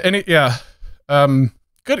does, show. yeah,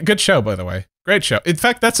 good show, by the way. Great show. In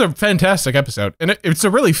fact, that's a fantastic episode, and it's a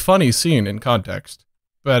really funny scene in context.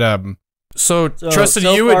 But So So- Tristan,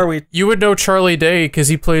 so far you would know Charlie Day because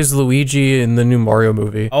he plays Luigi in the new Mario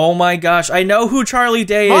movie. Oh my gosh, I know who Charlie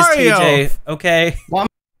Day is, Mario! TJ. Okay.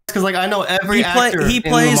 because like I know every actor. He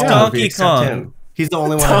plays Donkey Kong. Him. He's the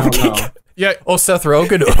only one I don't know. Yeah. Oh, Seth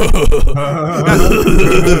Rogen.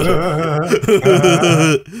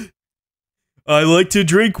 I like to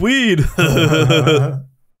drink weed.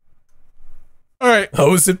 All right.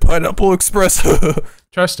 How is it Pineapple Express?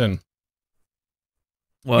 Tristan.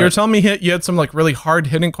 What? You were telling me you had some like really hard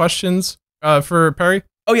hitting questions for Perry?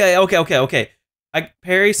 Oh yeah, okay.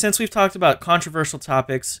 Perry, since we've talked about controversial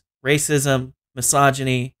topics, racism,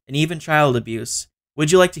 misogyny, and even child abuse,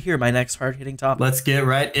 would you like to hear my next hard hitting topic? Let's get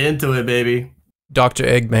right into it, baby. Dr.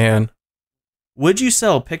 Eggman. Would you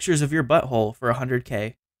sell pictures of your butthole for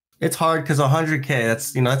 $100K? It's hard because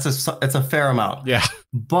 $100K. That's a fair amount. Yeah.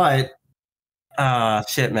 But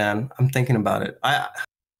shit, man, I'm thinking about it.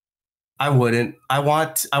 I wouldn't. I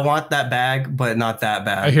want that bag, but not that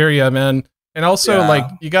bag. I hear you, man. And also, like,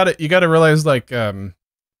 you gotta realize, like,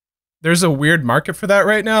 there's a weird market for that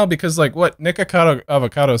right now because, like, what Nick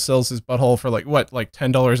Avocado sells his butthole for, like, what, like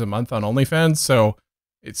 $10 a month on OnlyFans. So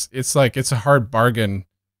it's like it's a hard bargain.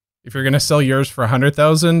 If you're gonna sell yours for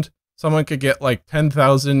 100,000, someone could get like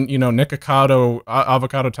 10,000, Nick Avocado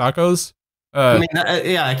tacos. I mean,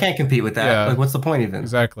 I can't compete with that. Yeah, like, what's the point even?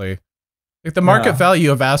 Exactly. Like the market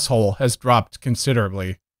value of asshole has dropped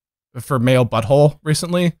considerably for male butthole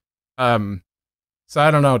recently. So I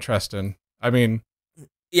don't know, Tristan. I mean,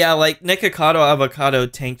 yeah, like Nick Avocado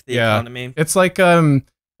tanked the economy. It's like you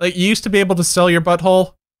used to be able to sell your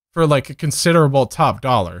butthole for like a considerable top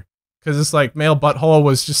dollar because it's like male butthole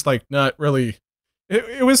was just like not really.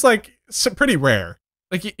 It was like pretty rare.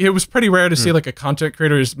 Like it was pretty rare to see like a content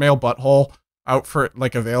creator's male butthole out for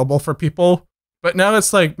like available for people. But now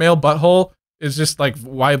it's like male butthole is just like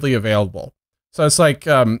widely available. So it's like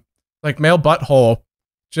male butthole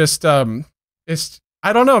just it's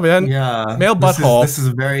I don't know, man. Yeah. Male butthole. This is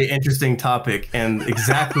a very interesting topic and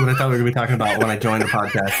exactly what I thought we were going to be talking about when I joined the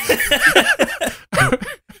podcast.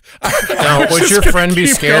 Now, would your friend be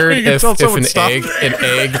scared if an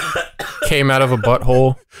egg came out of a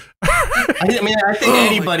butthole? I think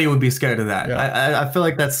anybody would be scared of that. Yeah. I feel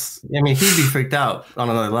like he'd be freaked out on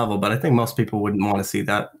another level, but I think most people wouldn't want to see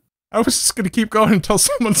that. I was just going to keep going until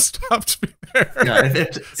someone stopped me there. Yeah,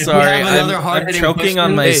 sorry, I'm choking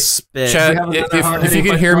on my spit. Chad, if you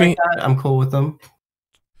can hear me, I'm cool with them.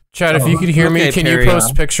 Chad, if you could hear me, can you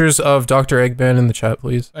post pictures of Dr. Eggman in the chat,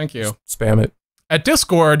 please? Thank you. Just spam it. At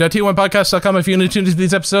discord.t1podcast.com if you need to tune into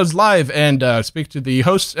these episodes live and speak to the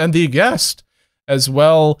host and the guest, as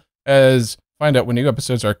well as find out when new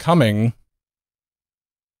episodes are coming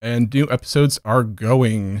and new episodes are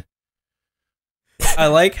going. I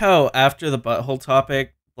like how after the butthole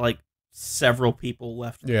topic, like several people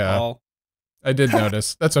left the call. I did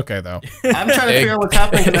notice. That's okay though. I'm trying to figure out what's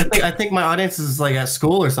happening because I think my audience is like at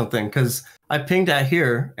school or something because I pinged at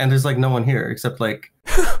here and there's like no one here except like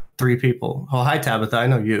 3 people. Oh, hi Tabitha, I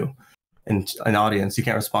know you. And an audience, you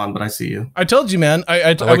can't respond, but I see you. I told you, man.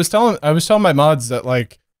 I was telling my mods that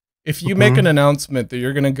like if you make an announcement that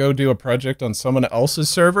you're gonna go do a project on someone else's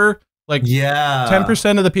server, like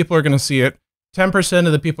 10% of the people are gonna see it. 10%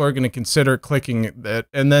 of the people are going to consider clicking it,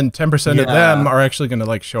 and then 10% of them are actually going to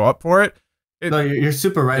like show up for it. No, you're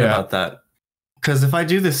super right about that. Because if I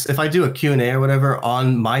do a Q&A or whatever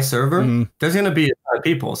on my server, there's going to be a lot of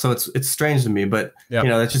people. So it's strange to me, but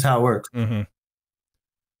that's just how it works. I don't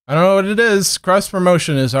know what it is. Cross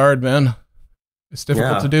promotion is hard, man. It's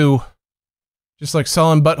difficult to do. Just like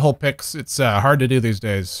selling butthole pics, it's hard to do these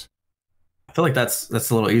days. I feel like that's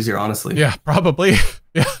a little easier, honestly. Yeah, probably.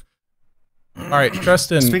 Yeah. All right,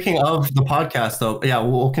 Tristan. Speaking of the podcast, though,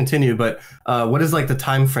 we'll continue. But what is like the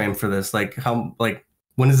time frame for this? Like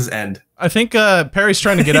when does this end? I think Perry's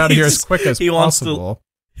trying to get out of here as quick as possible.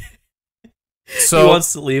 So he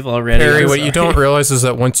wants to leave already. Perry, what you don't realize is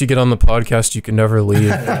that once you get on the podcast, you can never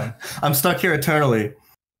leave. I'm stuck here eternally.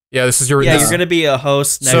 Yeah, this is your. Yeah, you're gonna be a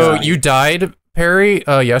host. Next so time. You died, Perry,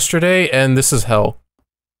 yesterday, and this is hell.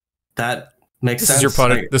 That makes sense.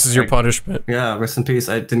 This is your punishment. Yeah, rest in peace.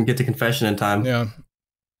 I didn't get to confession in time. Yeah.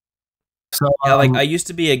 So I used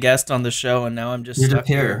to be a guest on the show, and now I'm just stuck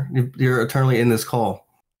here. You're eternally in this call.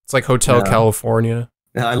 It's like Hotel California.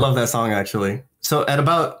 Yeah, I love that song actually. So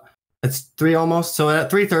it's 3 almost. So at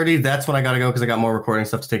 3:30, that's when I gotta go because I got more recording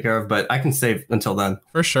stuff to take care of. But I can save until then.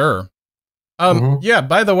 For sure. Yeah.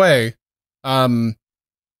 By the way,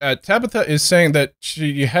 Tabitha is saying that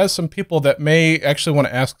she has some people that may actually want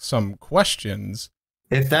to ask some questions.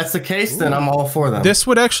 If that's the case, then I'm all for them. This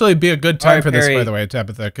would actually be a good time for this, by the way,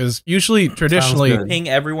 Tabitha, because usually, traditionally, ping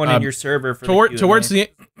everyone in your server for towards the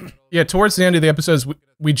end of the episodes,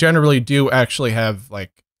 we generally do actually have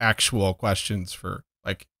like actual questions for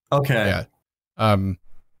like. Okay. Yeah.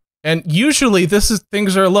 And usually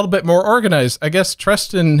things are a little bit more organized. I guess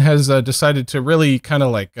Tristan has decided to really kind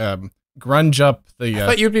of like grunge up the. I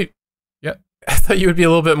thought you'd be. Yeah, I thought you would be a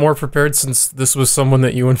little bit more prepared since this was someone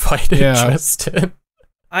that you invited. Yeah. Tristan.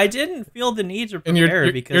 I didn't feel the need to prepare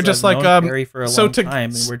and because you're just I've like known Perry for a so long to,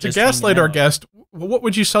 time, and we're just to gaslight our out. guest. What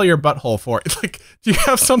would you sell your butthole for? Like, do you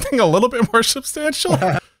have something a little bit more substantial?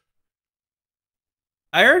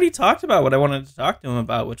 I already talked about what I wanted to talk to him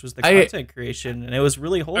about, which was the content creation, and it was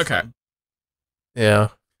really wholesome. Okay. Yeah.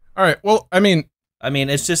 All right. Well, I mean,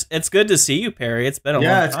 it's good to see you, Perry. It's been a long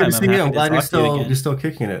time. Yeah, it's good to see you. I'm glad you're you're still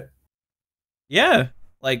kicking it. Yeah,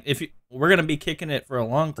 like we're gonna be kicking it for a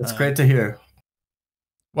long time. That's great to hear.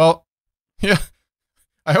 Well, yeah,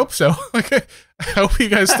 I hope so. Like, I hope you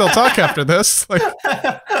guys still talk after this. Like,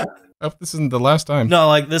 I hope this isn't the last time. No,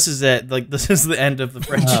 like this is it. Like this is the end of the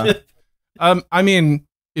friendship. I mean,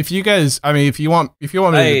 if you want me to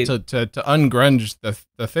ungrunge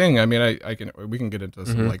the thing, I mean, we can get into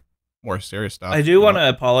some like more serious stuff. I do want to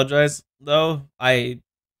apologize though. I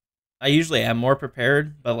usually am more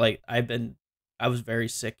prepared, but like I was very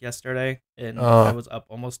sick yesterday, and I was up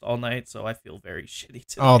almost all night, so I feel very shitty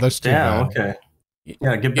today. Oh, that's too bad. Okay.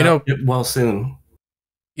 Yeah, get well soon.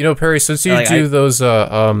 You know, Perry, since you do those,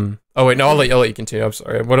 oh wait, no, I'll let you continue. I'm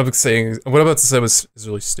sorry. What I'm about to say is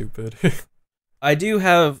really stupid. I do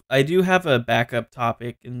have a backup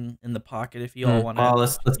topic in the pocket if you all want to. Oh,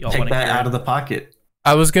 let's take that out of the pocket.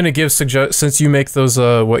 I was gonna give since you make those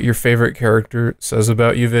what your favorite character says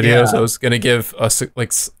about you videos. Yeah. I was gonna give a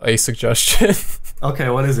suggestion. Okay,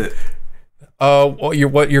 what is it?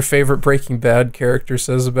 What your favorite Breaking Bad character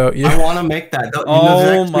says about you. I want to make that. The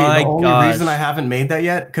only reason I haven't made that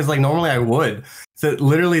yet, because like normally I would. So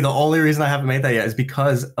literally the only reason I haven't made that yet is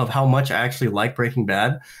because of how much I actually like Breaking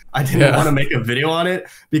Bad. I didn't want to make a video on it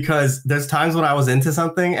because there's times when I was into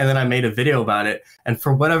something and then I made a video about it, and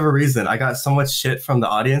for whatever reason I got so much shit from the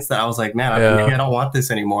audience that I was like, man, maybe I don't want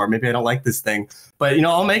this anymore. Maybe I don't like this thing. But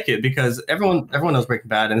I'll make it because everyone knows Breaking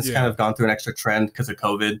Bad, and it's kind of gone through an extra trend because of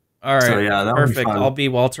COVID. All right, so yeah, that perfect. would be fun. I'll be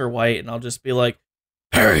Walter White, and I'll just be like,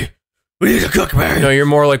 Perry, we need to cook, Perry. No, you're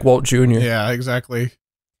more like Walt Jr. Yeah, exactly.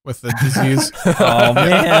 With the disease. Oh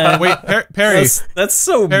man! Wait, Perry. That's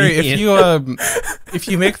so Perry, mean. if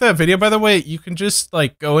you make that video, by the way, you can just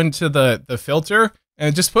like go into the filter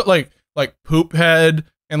and just put like poop head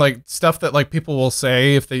and like stuff that like people will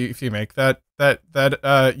say if you make that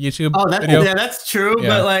YouTube video. Yeah, that's true. Yeah.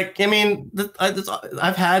 But like, I mean,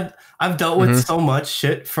 I've dealt with so much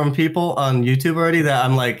shit from people on YouTube already that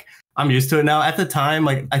I'm used to it now. At the time,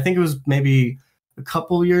 like I think it was maybe a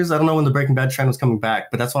couple years. I don't know when the Breaking Bad trend was coming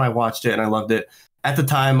back, but that's when I watched it and I loved it. At the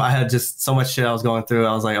time, I had just so much shit I was going through.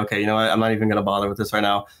 I was like, okay, you know what? I'm not even gonna bother with this right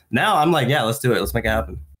now. Now I'm like, yeah, let's do it. Let's make it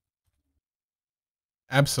happen.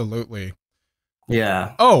 Absolutely.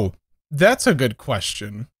 Yeah. Oh, that's a good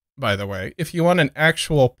question, by the way. If you want an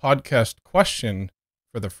actual podcast question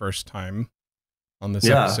for the first time on this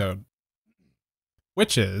episode,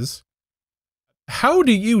 which is, how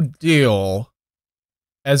do you deal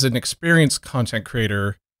as an experienced content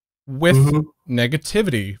creator with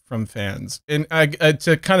negativity from fans? And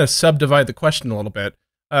to kind of subdivide the question a little bit,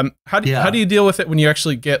 how do you deal with it when you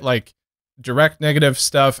actually get like direct negative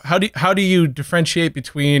stuff? How do you differentiate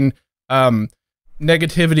between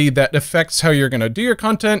negativity that affects how you're going to do your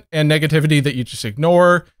content and negativity that you just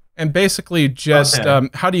ignore? And basically just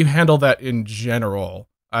how do you handle that in general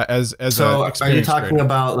as so a are you talking creator?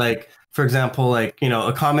 about like, for example, like,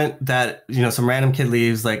 a comment that, some random kid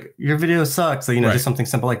leaves, like, your video sucks, like, just something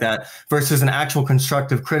simple like that, versus an actual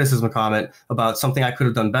constructive criticism comment about something I could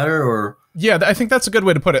have done better? Or yeah, I think that's a good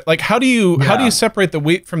way to put it. Like, how do you separate the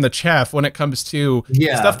wheat from the chaff when it comes to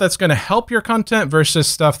stuff that's going to help your content versus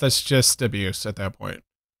stuff that's just abuse at that point?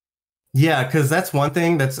 Yeah, because that's one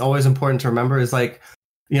thing that's always important to remember is like,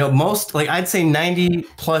 most, like, I'd say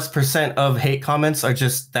 90+% of hate comments are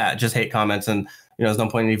just hate comments, and there's no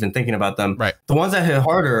point in even thinking about them. Right. The ones that hit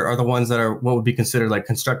harder are the ones that are what would be considered like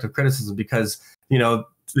constructive criticism, because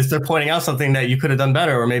if they're pointing out something that you could have done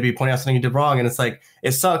better, or maybe pointing out something you did wrong, and it's like,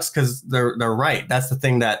 it sucks because they're right. That's the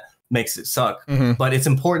thing that makes it suck. But it's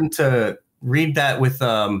important to read that with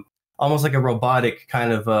almost like a robotic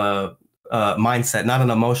kind of mindset, not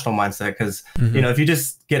an emotional mindset, because if you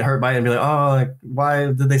just get hurt by it and be like, oh, like, why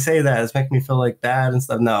did they say that, it's making me feel like bad and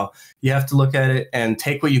stuff. No, you have to look at it and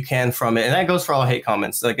take what you can from it, and that goes for all hate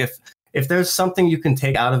comments. Like if there's something you can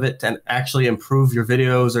take out of it and actually improve your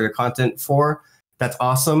videos or your content for, that's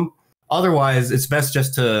awesome. Otherwise, it's best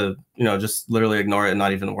just to just literally ignore it and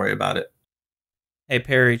not even worry about it. Hey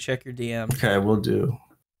Perry, check your DM. Okay, we'll do.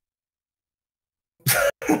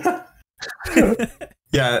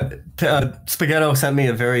 Yeah, Spaghetto sent me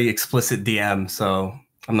a very explicit DM, so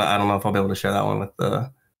I don't know if I'll be able to share that one with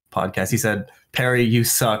the podcast. He said, "Perry, you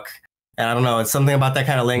suck," and I don't know. It's something about that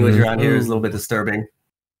kind of language around here is a little bit disturbing.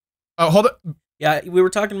 Oh, hold it. Yeah, we were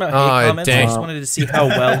talking about hate comments. Dang. I just wanted to see how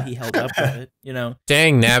well he held up with it. You know,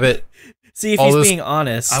 dang nabbit. See if he's being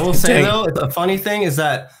honest. I will say though, the funny thing is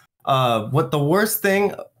that what the worst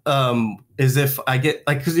thing is if I get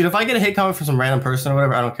like, because if I get a hate comment from some random person or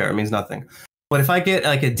whatever, I don't care. It means nothing. But if I get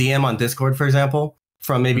like a DM on Discord, for example,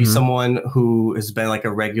 from maybe someone who has been like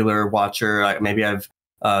a regular watcher, like maybe I've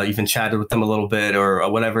even chatted with them a little bit or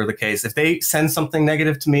whatever the case, if they send something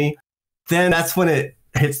negative to me, then that's when it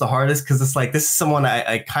hits the hardest, because it's like, this is someone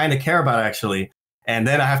I kind of care about actually. And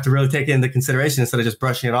then I have to really take it into consideration instead of just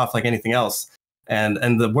brushing it off like anything else. And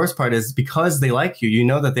the worst part is, because they like you, you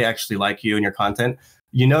know that they actually like you and your content.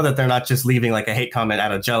 You know that they're not just leaving like a hate comment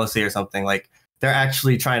out of jealousy or something. Like, they're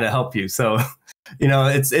actually trying to help you. So, you know,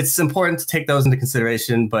 it's important to take those into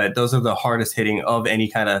consideration, but those are the hardest hitting of any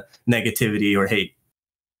kind of negativity or hate.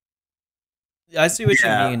 I see what you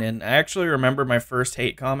mean, and I actually remember my first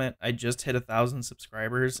hate comment. I just hit 1,000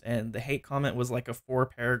 subscribers, and the hate comment was like a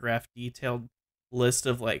 4-paragraph detailed list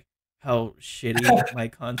of like how shitty my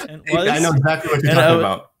content was. I know exactly what you're talking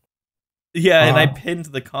about. Yeah, and I pinned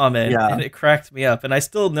the comment, and it cracked me up, and I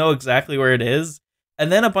still know exactly where it is.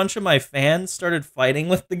 And then a bunch of my fans started fighting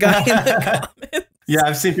with the guy in the comments. Yeah,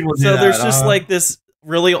 I've seen people do so that. There's just like this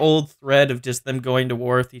really old thread of just them going to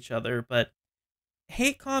war with each other. But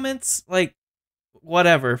hate comments, like,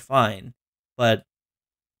 whatever, fine. But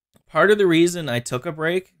part of the reason I took a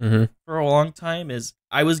break for a long time is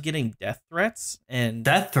I was getting death threats. And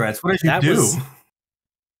death threats? What did you do?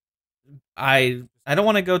 I don't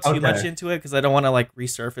want to go too much into it because I don't want to like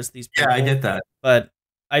resurface these people. Yeah, I get that. But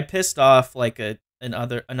I pissed off like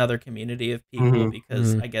another community of people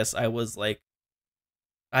because I guess I was like,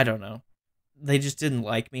 I don't know, they just didn't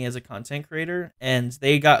like me as a content creator, and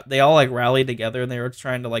they all like rallied together and they were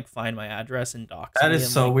trying to like find my address and dox me. That is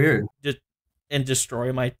so weird. And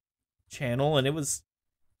destroy my channel, and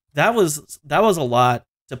that was a lot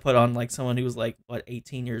to put on like someone who was like, what,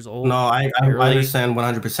 18 years old. No, I understand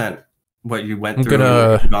 100% what you went through,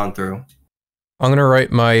 what you've gone through. I'm going to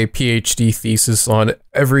write my PhD thesis on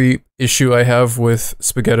every issue I have with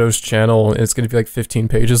Spaghetto's channel, and it's going to be like 15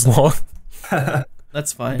 pages long.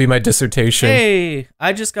 That's fine. Be my dissertation. Hey,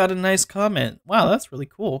 I just got a nice comment. Wow, that's really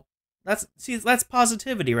cool. That's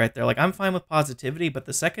positivity right there. Like, I'm fine with positivity, but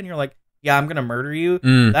the second you're like, yeah, I'm going to murder you,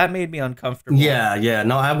 that made me uncomfortable. Yeah.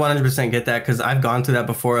 No, I 100% get that, because I've gone through that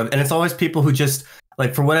before. And it's always people who just,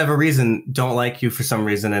 like, for whatever reason, don't like you for some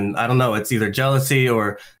reason. And I don't know, it's either jealousy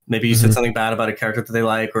or maybe you said something bad about a character that they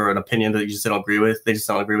like, or an opinion that you just don't agree with. They just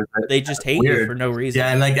don't agree with it. They just hate you for no reason.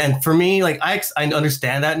 Yeah, and for me, like, I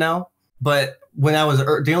understand that now. But when I was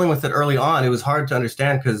dealing with it early on, it was hard to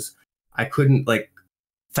understand because I couldn't like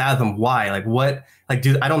fathom why. Like, what? Like,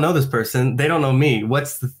 dude, I don't know this person. They don't know me.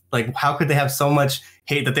 What's the, like? How could they have so much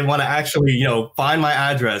hate that they want to actually, you know, find my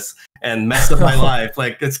address and mess up my life?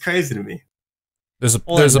 Like, it's crazy to me. There's a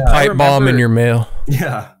pipe bomb in your mail.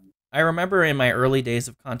 Yeah. I remember in my early days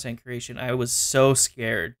of content creation, I was so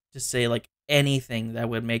scared to say like anything that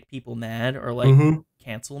would make people mad or like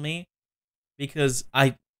cancel me, because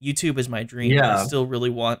YouTube is my dream. Yeah. I still really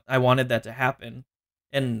wanted that to happen.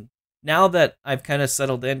 And now that I've kind of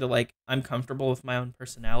settled into like, I'm comfortable with my own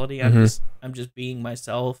personality, I'm just being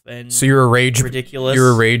myself. And so you're ridiculous.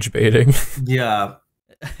 You're rage baiting. Yeah.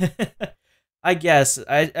 I guess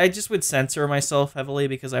I just would censor myself heavily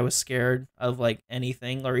because I was scared of like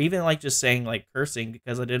anything, or even like just saying like cursing,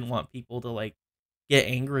 because I didn't want people to like get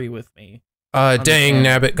angry with me. Dang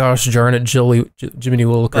nabbit, gosh darn it, Jiminy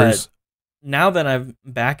Willikers. Now that I'm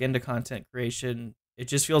back into content creation, it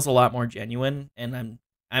just feels a lot more genuine, and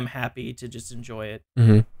I'm happy to just enjoy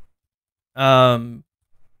it.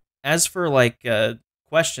 As for like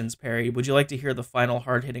questions, Perry, would you like to hear the final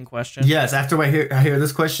hard-hitting question? Yes, after I hear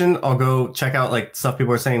this question, I'll go check out like stuff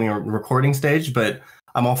people are saying in the recording stage, but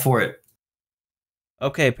I'm all for it.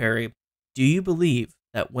 Okay, Perry, do you believe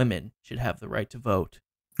that women should have the right to vote?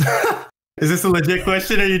 Is this a legit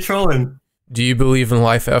question, or are you trolling? Do you believe in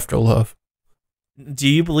life after love? Do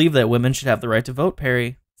you believe that women should have the right to vote,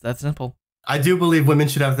 Perry? It's that simple. I do believe women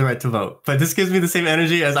should have the right to vote, but this gives me the same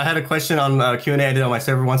energy as I had a question on Q&A I did on my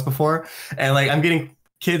server once before, and like I'm getting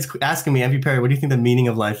kids asking me, MVPerry, what do you think the meaning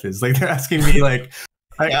of life is? Like, they're asking me like,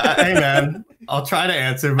 hey man, I'll try to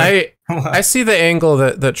answer. But I see the angle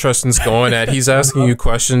that Tristan's going at. He's asking you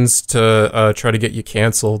questions to try to get you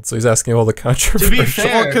canceled, so he's asking all the controversial. To be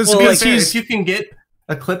fair, if you can get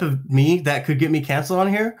a clip of me that could get me canceled on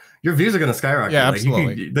here, your views are gonna skyrocket. Yeah, like,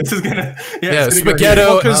 absolutely. this is gonna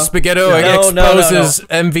Spaghetto because Spaghetto exposes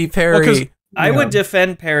MVPerry. I would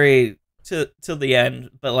defend Perry to the end,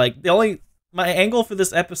 but like my angle for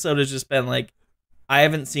this episode has just been like, I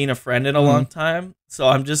haven't seen a friend in a long time, so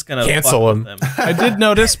I'm just gonna cancel him. I did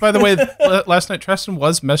notice, by the way, last night Tristan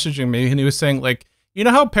was messaging me and he was saying like, you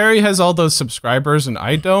know how Perry has all those subscribers and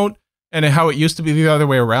I don't, and how it used to be the other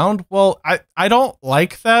way around? Well, I don't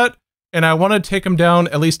like that, and I want to take him down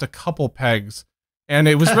at least a couple pegs. And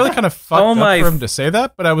it was really kind of fucked up for him to say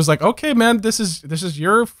that, but I was like, okay, man, this is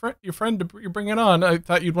your friend you're bringing on. I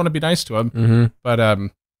thought you'd want to be nice to him, but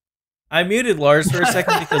I muted Lars for a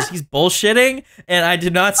second because he's bullshitting, and I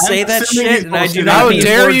did not say that shit, and I do not need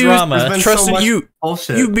more drama. Tristan, you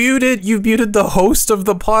muted the host of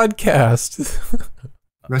the podcast.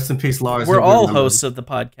 Rest in peace, Lars. We're all hosts of the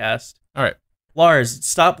podcast. All right, Lars,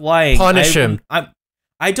 stop lying. Punish him.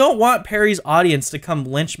 I don't want Perry's audience to come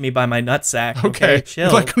lynch me by my nutsack. Okay, chill.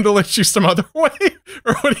 You'd like him to lynch you some other way,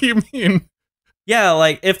 or what do you mean? Yeah,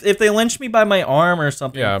 like if they lynch me by my arm or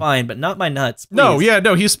something, fine, but not my nuts. Please.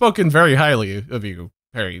 No, he's spoken very highly of you,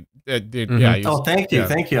 Perry. Yeah. Oh, thank you.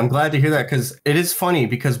 I'm glad to hear that because it is funny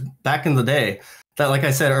because back in the day, that like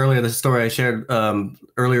I said earlier, the story I shared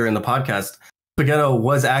earlier in the podcast, Spaghetto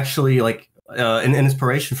was actually like an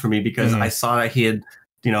inspiration for me because I saw that he had,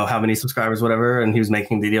 how many subscribers, whatever, and he was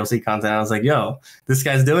making ddlc content. I was like, yo, this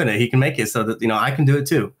guy's doing it. He can make it, so that I can do it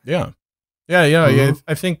too. Yeah.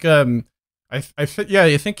 I think I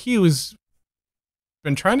think he was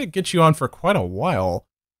been trying to get you on for quite a while,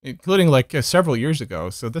 including like several years ago.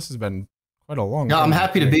 So this has been quite a long. Yeah, I'm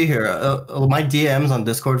happy to be here. My DMs on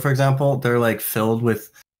Discord, for example, they're like filled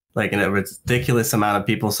with like a ridiculous amount of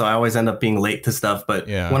people. So I always end up being late to stuff. But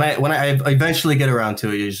when I eventually get around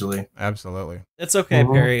to it, usually. Absolutely. It's okay,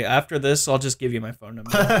 Perry. After this, I'll just give you my phone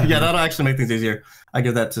number. Yeah, that'll actually make things easier. I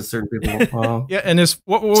give that to certain people. Yeah, and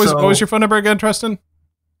what was your phone number again, Tristan?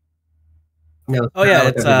 Yeah,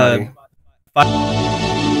 it's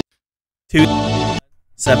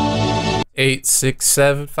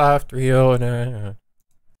 527-867-530.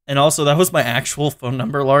 And also, that was my actual phone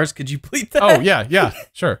number, Lars. Could you bleep that? Oh, yeah,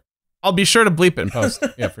 sure. I'll be sure to bleep it in post.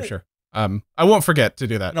 Yeah, for sure. I won't forget to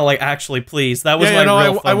do that. No, like, actually, please. That was my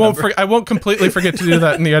real phone number. I won't completely forget to do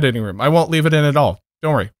that in the editing room. I won't leave it in at all.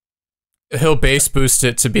 Don't worry. He'll bass boost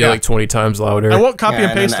it to be like 20 times louder. I won't copy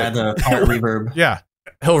and paste it. Add the reverb. Yeah.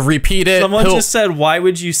 He'll repeat it. Someone just said, why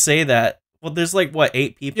would you say that? Well, there's like, what,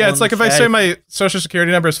 8 people? Yeah, it's like if I say my social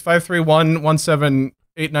security number is 531-178900.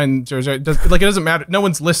 It doesn't matter. No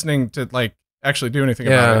one's listening to like actually do anything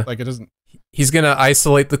about it. Like it doesn't. He's gonna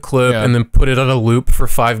isolate the clip and then put it on a loop for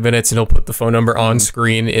 5 minutes, and he'll put the phone number on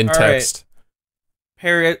screen in text. Right.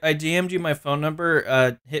 Perry, I DM'd you my phone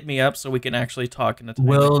number. Hit me up so we can actually talk in a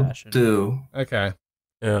timely fashion. Will do. Okay.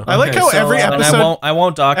 Yeah. I like how every episode. I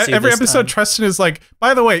won't dox you. Every episode, Tristan is like,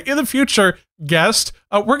 by the way, in the future, guest,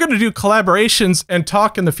 we're going to do collaborations and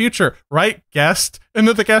talk in the future, right, guest? And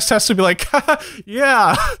then the guest has to be like,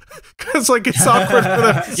 yeah, because like it's awkward for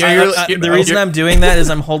them. The reason I'm doing that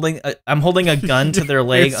is I'm holding a gun to their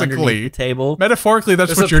leg underneath the table. Metaphorically,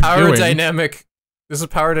 that's what you're doing. There's a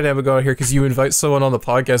power dynamic going here because you invite someone on the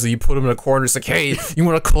podcast and you put them in a corner. It's like, hey, you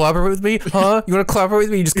want to collaborate with me? Huh? You want to collaborate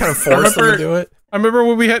with me? You just kind of force them to do it. I remember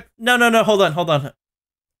when we had... No, hold on.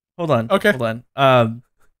 Okay. Hold on.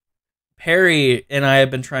 Perry and I have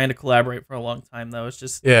been trying to collaborate for a long time, though. It's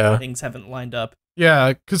just things haven't lined up.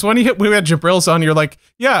 Yeah, because when we had Jabril's on, you're like,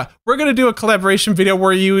 yeah, we're going to do a collaboration video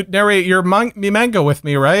where you narrate your manga with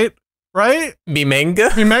me, right? Right? Me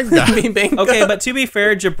manga? Me manga. Okay, but to be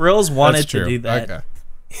fair, Jabril's wanted to do that. Okay.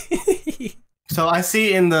 So I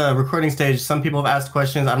see in the recording stage, some people have asked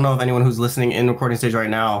questions. I don't know if anyone who's listening in recording stage right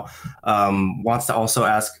now wants to also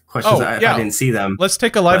ask questions. I didn't see them. Let's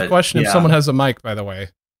take a live question if someone has a mic, by the way.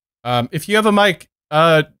 If you have a mic,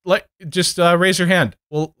 just raise your hand.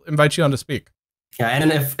 We'll invite you on to speak. Yeah,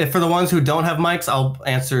 and if for the ones who don't have mics, I'll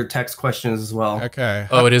answer text questions as well. Okay.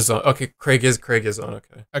 Oh, it is on. Okay, Craig is on.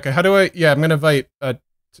 Okay. Okay, how do I... Yeah, I'm going to invite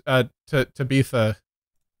Tabitha.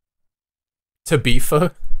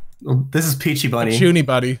 Tabitha? This is Peachy Bunny. Pachuni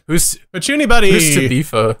Buddy. Who's Buddy? Who's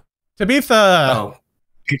Tabitha? Tabitha. Oh,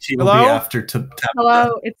 Peachy will be after Tabitha.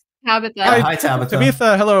 Hello, it's Tabitha. Hi, Tabitha.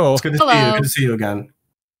 Tabitha, hello. It's good to see you. Good to see you again.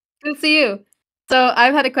 Good to see you. So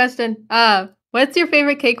I've had a question. What's your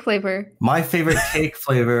favorite cake flavor? My favorite cake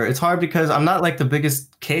flavor. It's hard because I'm not like the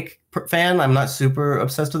biggest cake fan. I'm not super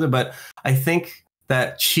obsessed with it, but I think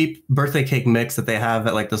that cheap birthday cake mix that they have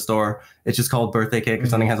at like the store, it's just called birthday cake or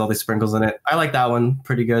something, has all these sprinkles in it. I like that one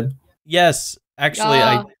pretty good. Yes,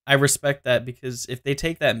 Actually, I respect that, because if they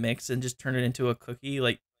take that mix and just turn it into a cookie,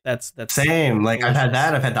 like that's same. Like I've had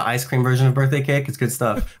that. I've had the ice cream version of birthday cake. It's good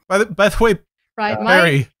stuff. By the way, right,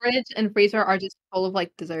 my fridge and freezer are just full of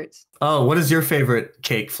like desserts. Oh, what is your favorite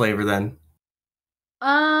cake flavor then?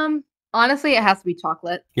 Honestly, it has to be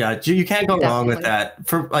chocolate. Yeah, you can't go wrong with that.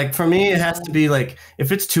 For me, it has to be like,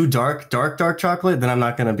 if it's too dark chocolate, then I'm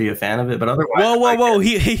not gonna be a fan of it. But otherwise, whoa! I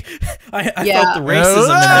felt the racism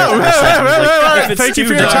in that. Thank you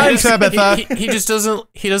for your time, Tabitha. He just doesn't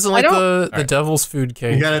like the devil's food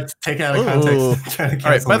cake. You gotta take it out of context.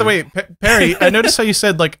 All right. By the way, Perry, I noticed how you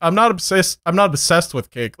said like I'm not obsessed with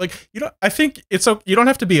cake. Like I think it's okay. You don't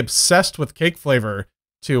have to be obsessed with cake flavor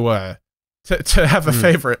to have a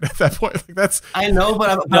favorite at that point. Like that's I know,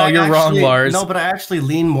 but you're wrong, Lars. No, but I actually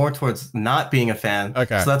lean more towards not being a fan.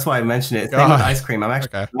 Okay, so that's why I mentioned it. Same with ice cream. I'm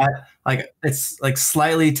actually not, like, it's like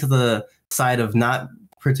slightly to the side of not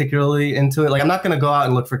particularly into it. Like I'm not gonna go out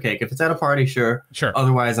and look for cake. If it's at a party, sure.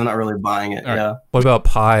 Otherwise, I'm not really buying it. Yeah. What about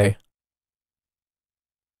pie?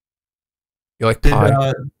 You like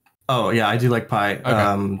pie? Oh yeah, I do like pie.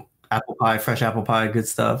 Okay. Apple pie, fresh apple pie, good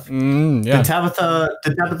stuff. Yeah. Did Tabitha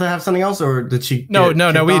have something else, or did she? No.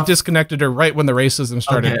 We disconnected her right when the racism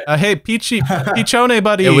started. Okay. Hey, Peachone,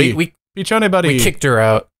 buddy. Yeah, Peachone, buddy. We kicked her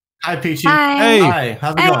out. Hi, Peachy. Hi. Hi.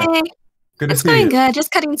 How's it going? Good to it's see going you. good. Just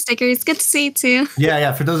cutting stickers. Good to see you too.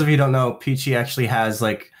 Yeah. For those of you who don't know, Peachy actually has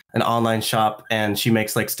like an online shop, and she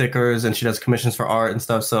makes like stickers, and she does commissions for art and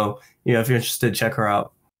stuff. So if you're interested, check her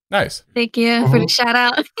out. Nice. Thank you for the shout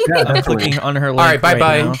out. Yeah, I'm clicking on her link. All right,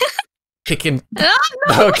 bye. Now. Kicking. No.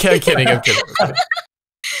 Okay, I'm kidding.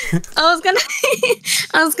 I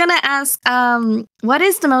was gonna ask, what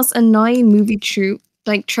is the most annoying movie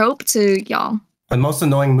trope to y'all? The most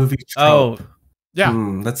annoying movie trope. Oh, yeah.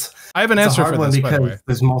 I have an answer for this, because by the way.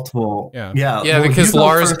 there's multiple. Yeah. Well, because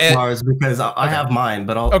Lars, because I have mine,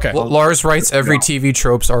 but Lars writes every TV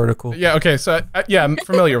tropes article. Yeah. Okay. So I'm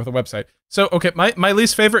familiar with the website. So my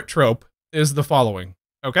least favorite trope is the following.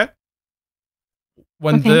 Okay.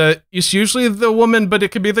 When it's usually the woman, but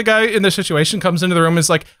it could be the guy in the situation, comes into the room and is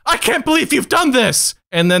like, I can't believe you've done this.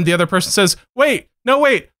 And then the other person says, wait,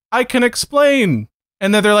 I can explain.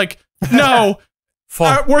 And then they're like, no,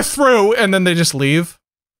 we're through. And then they just leave.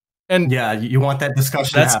 And yeah, you want that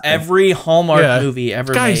discussion. That's every Hallmark movie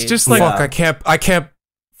ever guys, made. just like, I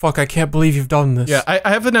can't believe you've done this. Yeah, I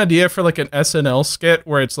have an idea for like an SNL skit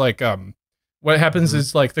where it's like, what happens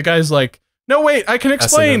is like, the guy's like, no, wait, I can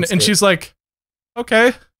explain. And she's like,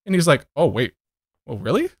 okay. And he's like, oh, wait. Oh,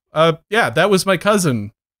 really? Yeah, that was my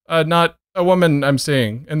cousin, not a woman I'm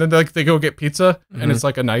seeing. And then they go get pizza, and it's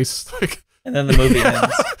like a nice, like... And then the movie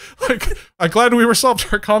ends. Like, I'm glad we resolved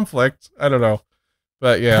our conflict. I don't know.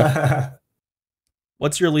 But yeah.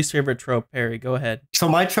 What's your least favorite trope, Perry? Go ahead. So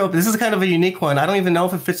my trope, this is kind of a unique one. I don't even know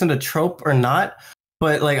if it fits into trope or not.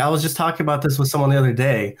 But like I was just talking about this with someone the other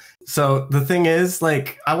day. So the thing is,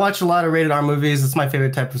 like, I watch a lot of rated R movies. It's my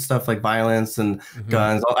favorite type of stuff, like violence and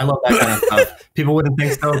guns. I love that kind of stuff. People wouldn't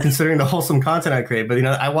think so, considering the wholesome content I create. But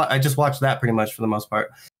I just watch that pretty much for the most part.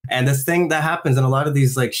 And this thing that happens in a lot of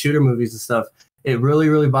these like shooter movies and stuff, it really,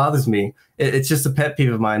 really bothers me. It's just a pet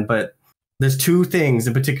peeve of mine. But there's two things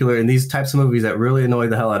in particular in these types of movies that really annoy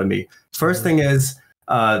the hell out of me. First thing is,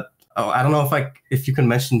 I don't know if you can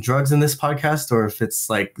mention drugs in this podcast, or if it's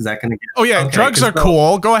like, is that going to get... Oh yeah, drugs are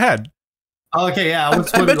cool. Go ahead. Okay, yeah.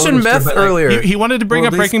 I mentioned meth earlier. He wanted to bring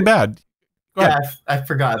up Breaking Bad. Yeah, I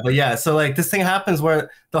forgot. But yeah, so like this thing happens where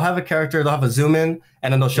they'll have a character, they'll have a zoom in,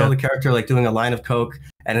 and then they'll show the character like doing a line of coke,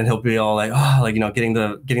 and then he'll be all like, getting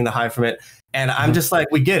the high from it. And I'm just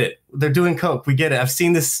like, we get it. They're doing coke. We get it. I've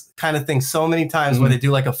seen this kind of thing so many times where they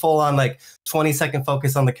do like a full on like 20-second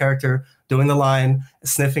focus on the character doing the line,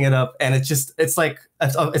 sniffing it up, and it's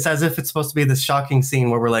as if it's supposed to be this shocking scene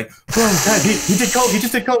where we're like, oh God, he did coke. He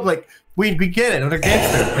just did coke. Like we get it. They're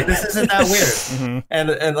gangster. Like this isn't that weird.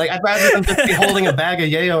 And like I'd rather them just be holding a bag of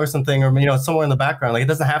yayo or something, or somewhere in the background. Like it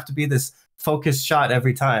doesn't have to be this focused shot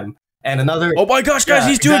every time. And another, oh my gosh, guys,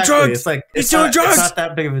 he's doing drugs. It's like he's doing drugs. It's not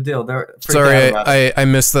that big of a deal. Sorry, I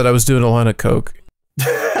missed that. I was doing a line of coke.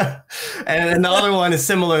 And the other one is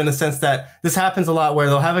similar in the sense that this happens a lot where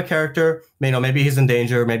they'll have a character, maybe he's in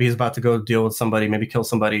danger, maybe he's about to go deal with somebody, maybe kill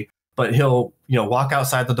somebody, but he'll walk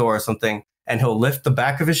outside the door or something, and he'll lift the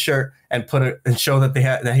back of his shirt and put it and show that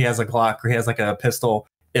that he has a Glock or he has like a pistol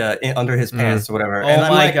under his pants or whatever. Oh and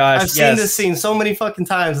I'm my like, gosh, I've seen this scene so many fucking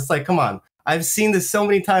times. It's like, come on. I've seen this so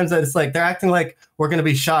many times that it's like they're acting like we're gonna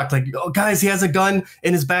be shocked. Like, oh, guys, he has a gun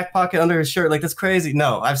in his back pocket under his shirt. Like, that's crazy.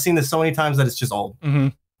 No, I've seen this so many times that it's just old.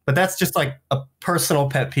 But that's just like a personal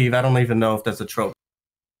pet peeve. I don't even know if that's a trope.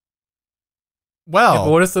 well. Yeah,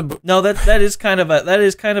 but what is the No, that is kind of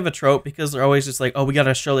a trope because they're always just like, oh, we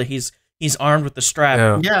gotta show that he's armed with the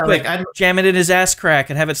strap. Yeah, Quick, like I'd jam it in his ass crack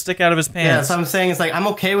and have it stick out of his Yeah, pants. so I'm saying it's like I'm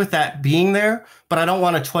okay with that being there, but I don't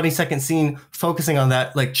want a 20-second scene focusing on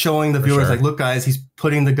that, like showing the viewers, like, look, guys, he's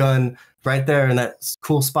putting the gun right there in that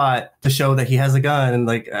cool spot to show that he has a gun, and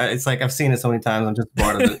like it's like I've seen it so many times, I'm just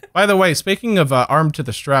bored of it. By the way, speaking of armed to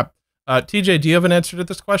the strap, TJ, do you have an answer to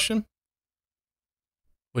this question?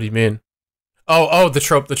 What do you mean? Oh, the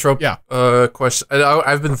trope. Yeah. Question.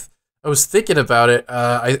 I was thinking about it.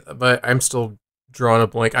 But I'm still drawing a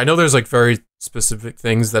blank. I know there's like very specific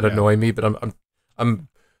things that annoy me, but I'm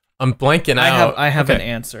blanking out. I have an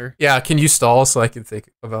answer. Yeah, can you stall so I can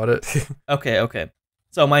think about it? Okay.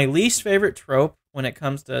 So my least favorite trope when it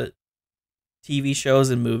comes to TV shows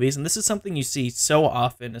and movies, and this is something you see so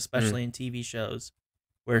often, especially in TV shows,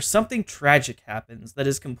 where something tragic happens that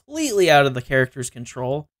is completely out of the character's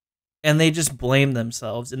control, and they just blame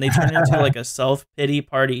themselves, and they turn into like a self-pity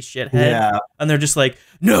party shithead, and they're just like,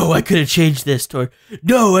 no, I could have changed this, or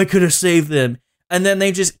no, I could have saved them, and then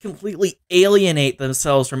they just completely alienate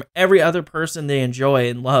themselves from every other person they enjoy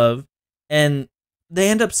and love, and they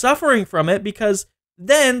end up suffering from it because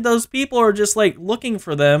then those people are just like looking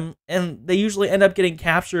for them, and they usually end up getting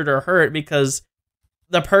captured or hurt because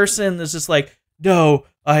the person is just like, no,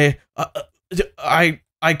 I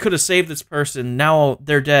could have saved this person. Now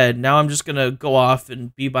they're dead. Now I'm just gonna go off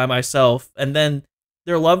and be by myself, and then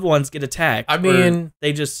their loved ones get attacked. I mean,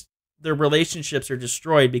 their relationships are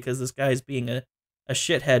destroyed because this guy's being a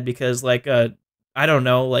shithead because like I don't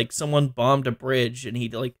know, like someone bombed a bridge and he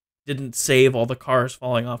like didn't save all the cars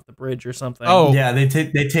falling off the bridge or something. Oh yeah, they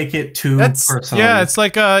take it too personal. Yeah, it's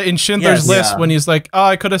like in Schindler's List when he's like, oh,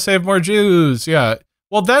 I could have saved more Jews. Yeah.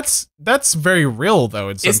 Well, that's very real though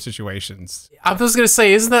in some situations. I was gonna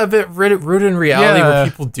say, isn't that a bit rooted in reality where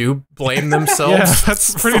people do blame themselves? Yeah,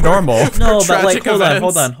 that's pretty normal. No, but like, hold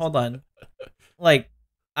on. Like,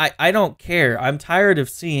 I don't care. I'm tired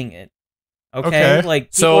of seeing it. Okay. Like,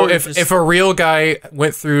 so if a real guy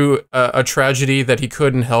went through a tragedy that he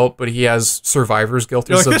couldn't help, but he has survivor's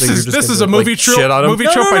guilt or something, this is a movie trope. Shit on him. Movie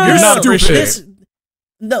trope I do not appreciate.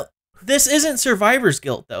 No, this isn't survivor's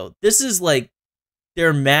guilt though. This is like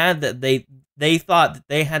they're mad that they thought that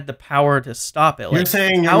they had the power to stop it. Like, you're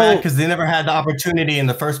saying you're mad because they never had the opportunity in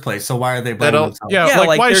the first place. So why are they blaming themselves? Yeah,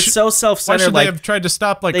 like why they're so self-centered. Why should like, they have tried to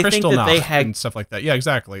stop like Crystal now and stuff like that? Yeah,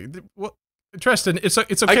 exactly. Well, Tristan, it's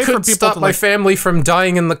okay for people to stop my family from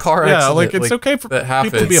dying in the car accident. Yeah, like it's okay for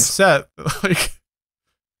people to be upset. Like,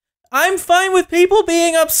 I'm fine with people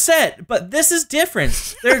being upset, but this is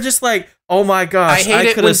different. They're just like, oh my gosh,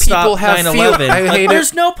 I could have stopped 9/11.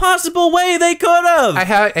 There's no possible way they could have.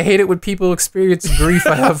 I hate it when people experience grief.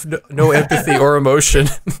 I have no empathy or emotion.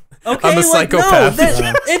 Okay, I'm a psychopath.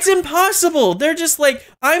 No, it's impossible. They're just like,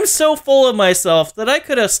 I'm so full of myself that I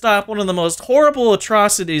could have stopped one of the most horrible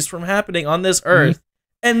atrocities from happening on this earth.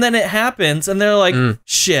 And then it happens, and they're like,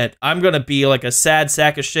 shit, I'm going to be like a sad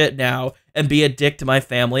sack of shit now and be a dick to my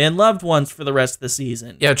family and loved ones for the rest of the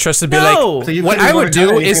season. Yeah, Trust would be like, what I would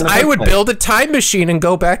do is I would build a time machine and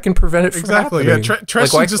go back and prevent it from happening. Yeah,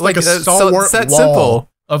 Tristan's just like a stalwart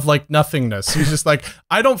wall of like nothingness. He's just like,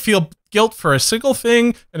 I don't feel guilt for a single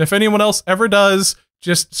thing, and if anyone else ever does,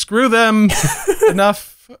 just screw them.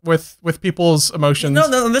 Enough with people's emotions.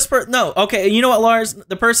 No, okay, you know what, Lars?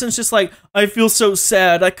 The person's just like, I feel so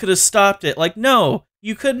sad, I could have stopped it. Like, no,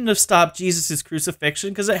 you couldn't have stopped Jesus'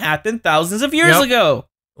 crucifixion because it happened thousands of years ago.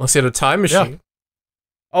 Unless you had a time machine. Yeah.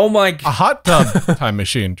 Oh my god. A hot tub time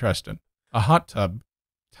machine, Tristan. A hot tub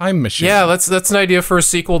time machine. Yeah, that's an idea for a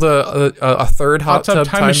sequel to a third hot tub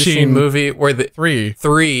time machine movie where the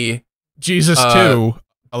three Jesus 2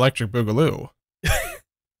 Electric Boogaloo.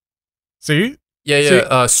 See?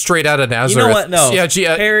 Yeah. Straight out of Nazareth. You know what? No.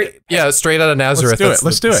 Yeah, Straight out of Nazareth.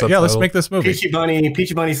 Let's do it. Yeah, let's make this movie.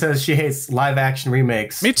 Peachy Bunny says she hates live action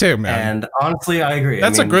remakes. Me too, man. And honestly, I agree.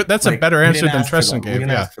 That's a better answer than Tristan gave.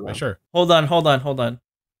 Yeah, for sure. Hold on.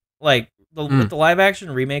 Like with the live action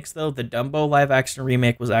remakes though, the Dumbo live action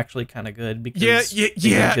remake was actually kind of good because they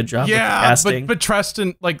did a good job with the casting. But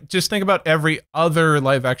Tristan, like, just think about every other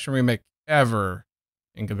live action remake ever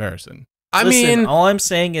in comparison. Listen, all I'm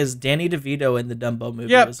saying is Danny DeVito in the Dumbo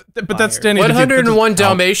movie. Yeah, but that's Danny. 101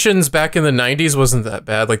 Dalmatians back in the '90s wasn't that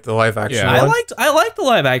bad. Like the live action. Yeah. I liked the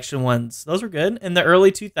live action ones. Those were good. In the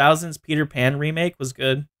early 2000s, Peter Pan remake was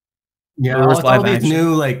good. Yeah, all these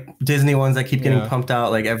new like Disney ones that keep getting pumped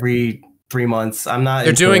out like every 3 months. I'm not.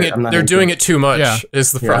 They're doing it. They're doing it too much.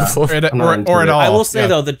 Is the problem? Or at all. I will say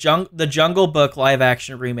though, the Jungle Book live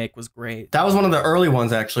action remake was great. That was one of the early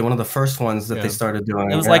ones, actually. One of the first ones that they started doing.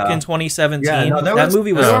 It was like in 2017. Yeah, no, that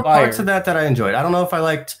movie was there were fire. parts of that I enjoyed. I don't know if I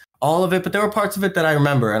liked all of it, but there were parts of it that I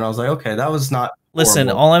remember, and I was like, okay, that was not. Listen,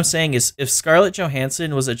 horrible. all I'm saying is, if Scarlett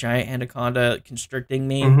Johansson was a giant anaconda constricting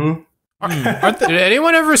me. Did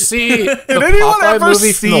anyone ever see the Popeye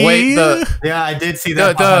movie from the late? Yeah, I did see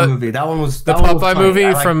that Popeye movie. That one was the Popeye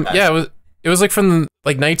movie from it was like from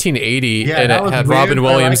like 1980, and it had Robin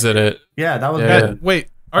Williams in it. Yeah, that was good. Wait,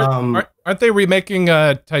 aren't they remaking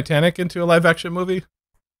Titanic into a live action movie?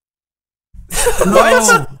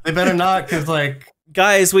 No, they better not, because like.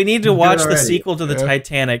 Guys, we need to watch the sequel to the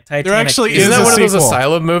Titanic. There actually is that one of those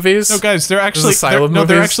asylum movies? No, guys, there actually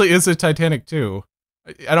there actually is a Titanic 2.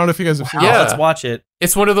 I don't know if you guys have seen it. Yeah, let's watch it.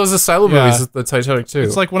 It's one of those asylum movies, the Titanic 2.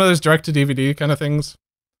 It's like one of those direct-to-DVD kind of things.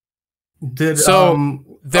 There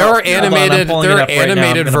are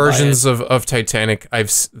animated versions of Titanic I've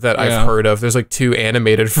heard of. There's like 2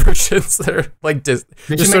 animated versions that are like just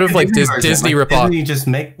sort of like Disney ripoff. Disney just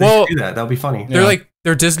do that. That would be funny.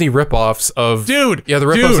 They're Disney ripoffs of the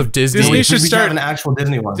ripoffs of Disney. Disney should start an actual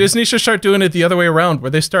Disney one. Disney should start doing it the other way around, where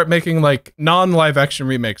they start making like non-live action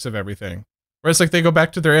remakes of everything. Whereas like they go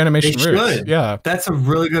back to their animation roots. Yeah, that's a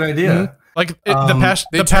really good idea. Mm-hmm. Like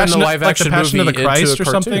the Passion of the Christ or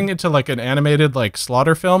something into like an animated like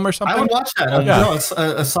slaughter film or something. I would watch that. No, it's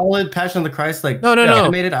a solid Passion of the Christ no.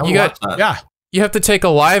 animated. I would watch that. Yeah. You have to take a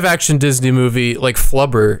live action Disney movie like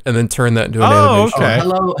Flubber and then turn that into an animation. Okay.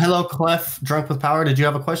 Hello, Clef, Drunk with Power. Did you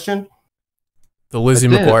have a question? The Lizzie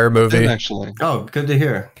McGuire movie. Actually. Oh, good to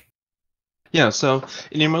hear. Yeah, so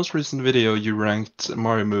in your most recent video, you ranked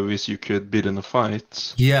Mario movies you could beat in a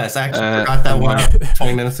fight. Yes, I actually forgot that one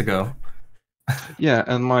 20 minutes ago. Yeah,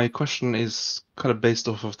 and my question is kind of based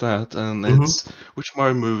off of that, and it's which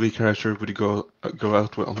Mario movie character would you go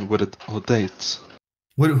out with on a date?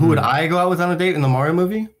 Who would I go out with on a date in the Mario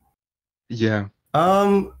movie? Yeah.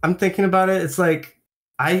 I'm thinking about it. It's like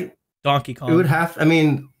Donkey Kong. It would have. I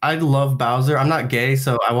mean, I love Bowser. I'm not gay,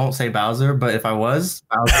 so I won't say Bowser. But if I was,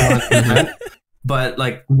 Bowser. But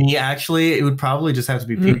like me, actually, it would probably just have to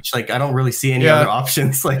be Peach. Like I don't really see any other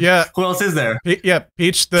options. Like who else is there?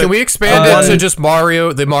 Peach. Can we expand it to just Mario?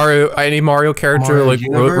 Any Mario character, like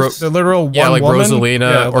the literal like woman?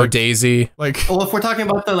 Rosalina or Daisy. Like, well, if we're talking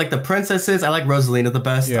about the princesses, I like Rosalina the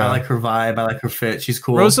best. I like her vibe. I like her fit. She's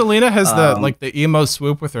cool. Rosalina has the emo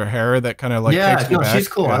swoop with her hair that kind of like takes me back. She's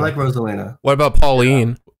cool. I like Rosalina. What about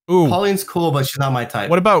Pauline? Ooh, Pauline's cool, but she's not my type.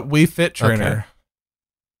 What about Wii Fit Trainer? Okay.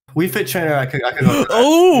 Wii Fit Trainer, I could go.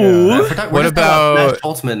 What about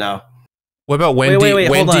Ultimate now? What about Wendy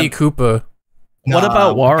Koopa? No, what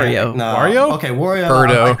about Wario? No. Wario? Okay, Wario.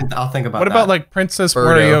 Birdo. I'll think about What that. about like Princess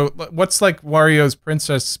Birdo. Wario? What's like Wario's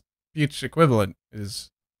Princess Peach equivalent is?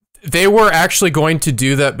 They were actually going to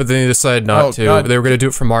do that, but then they decided not to. God. They were going to do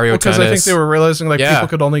it for Mario Tennis. Because I think they were realizing like people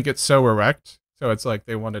could only get so erect, so it's like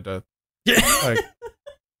they wanted to. Like,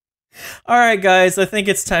 all right, guys. I think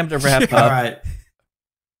it's time to wrap up. All right.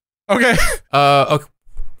 Okay. Okay.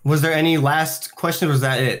 Was there any last question? Or was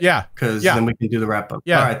that it? Yeah. Because then we can do the wrap up.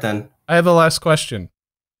 Yeah. All right then. I have a last question.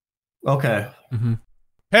 Okay.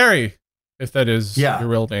 Perry, if that is your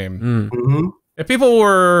real name. Mm-hmm. If people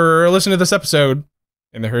were listening to this episode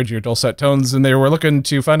and they heard your dulcet tones and they were looking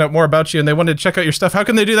to find out more about you and they wanted to check out your stuff, how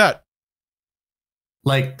can they do that?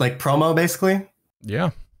 Like promo, basically.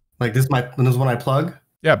 Yeah. Like this is when I plug.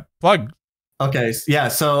 Yeah, plug. Okay, yeah.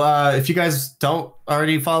 So if you guys don't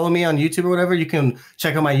already follow me on YouTube or whatever, you can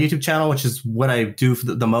check out my YouTube channel, which is what I do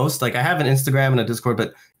for the most. Like I have an Instagram and a Discord,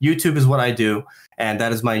 but YouTube is what I do, and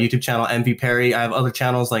that is my YouTube channel, MVPerry. I have other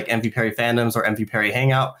channels like MVPerry Fandoms or MVPerry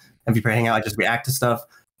Hangout. MVPerry Hangout, I just react to stuff.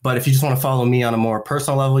 But if you just want to follow me on a more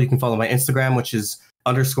personal level, you can follow my Instagram, which is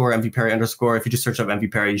 _MVPerry_. If you just search up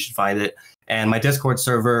MVPerry, you should find it. And my Discord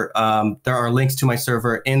server, there are links to my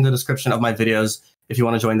server in the description of my videos. If you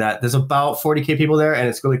want to join that, there's about 40K people there, and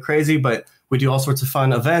it's really crazy. But we do all sorts of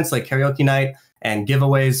fun events like karaoke night and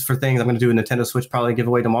giveaways for things. I'm going to do a Nintendo Switch probably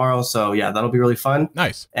giveaway tomorrow. So yeah, that'll be really fun.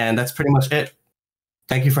 Nice. And that's pretty much it.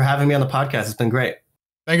 Thank you for having me on the podcast. It's been great.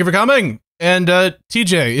 Thank you for coming. And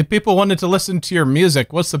TJ, if people wanted to listen to your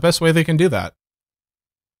music, what's the best way they can do that?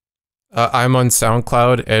 I'm on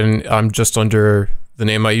SoundCloud, and I'm just under the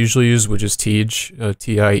name I usually use, which is Tiege,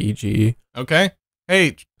 Tiege. Okay.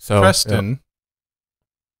 Hey, so, Treston.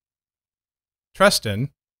 Treston.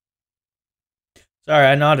 Sorry,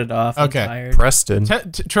 I nodded off. Okay. I'm tired. Preston.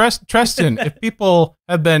 Treston, if people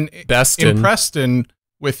have been impressed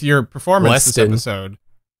with your performance this episode,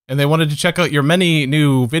 and they wanted to check out your many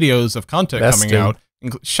new videos of content coming out,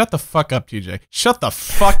 Shut the fuck up, TJ. Shut the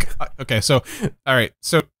fuck up. Okay, so, all right.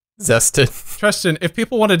 So, Zested. Tristan, if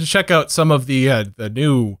people wanted to check out some of the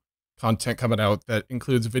new content coming out that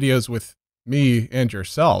includes videos with me and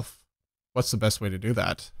yourself, what's the best way to do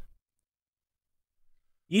that?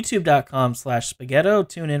 YouTube.com/Spaghetto.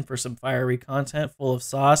 Tune in for some fiery content full of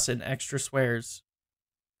sauce and extra swears.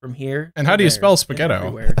 From here. And how do you spell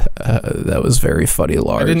Spaghetto? That was very funny,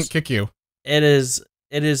 Lars. I didn't kick you. It is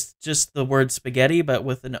just the word spaghetti, but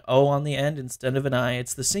with an O on the end instead of an I.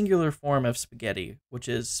 It's the singular form of spaghetti, which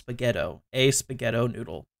is spaghetto, a spaghetto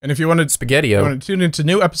noodle. And if you wanted to tune into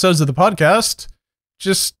new episodes of the podcast,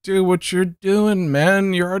 just do what you're doing,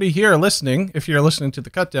 man. You're already here listening. If you're listening to the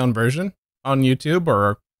cut down version on YouTube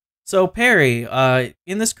or. So Perry,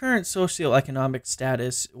 in this current socioeconomic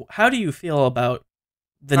status, how do you feel about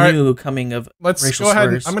the new coming of racial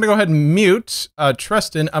slurs? I'm going to go ahead and mute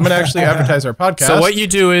Tristan. I'm going to actually advertise our podcast. So what you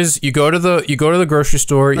do is you go to the grocery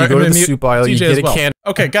store, you go to the soup aisle, you get a can.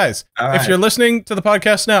 Okay, guys, if you're listening to the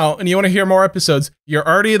podcast now and you want to hear more episodes, you're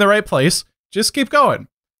already in the right place. Just keep going.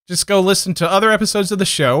 Just go listen to other episodes of the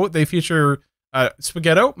show. They feature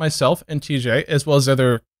Spaghetto, myself, and Tiege, as well as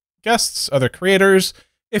other guests, other creators.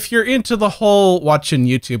 If you're into the whole watching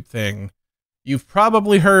YouTube thing, you've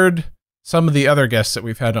probably heard some of the other guests that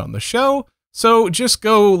we've had on the show. So just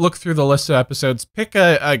go look through the list of episodes, pick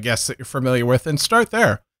a guest that you're familiar with, and start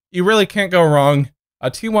there. You really can't go wrong.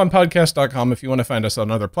 T1podcast.com if you want to find us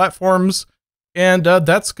on other platforms. And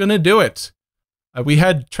that's going to do it. We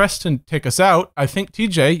had Tristan take us out. I think,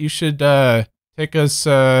 TJ, you should take us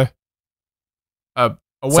away.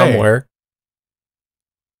 Somewhere.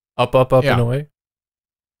 Up, and away.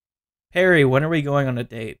 Perry, when are we going on a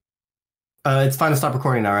date? It's fine to stop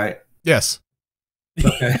recording now, right? Yes.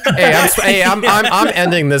 Okay. I'm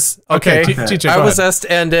ending this. Okay. TJ, I was asked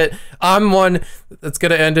to end it. I'm one that's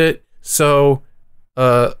gonna end it. So,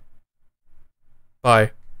 bye.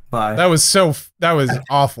 Bye. That was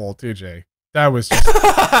awful, TJ. That was just.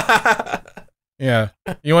 Yeah.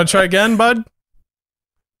 You want to try again, bud?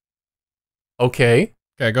 Okay.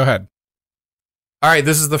 Okay, go ahead. All right.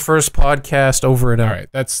 This is the first podcast over and out. All right.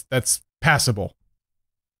 That's passable.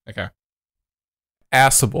 Okay.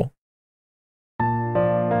 Assable.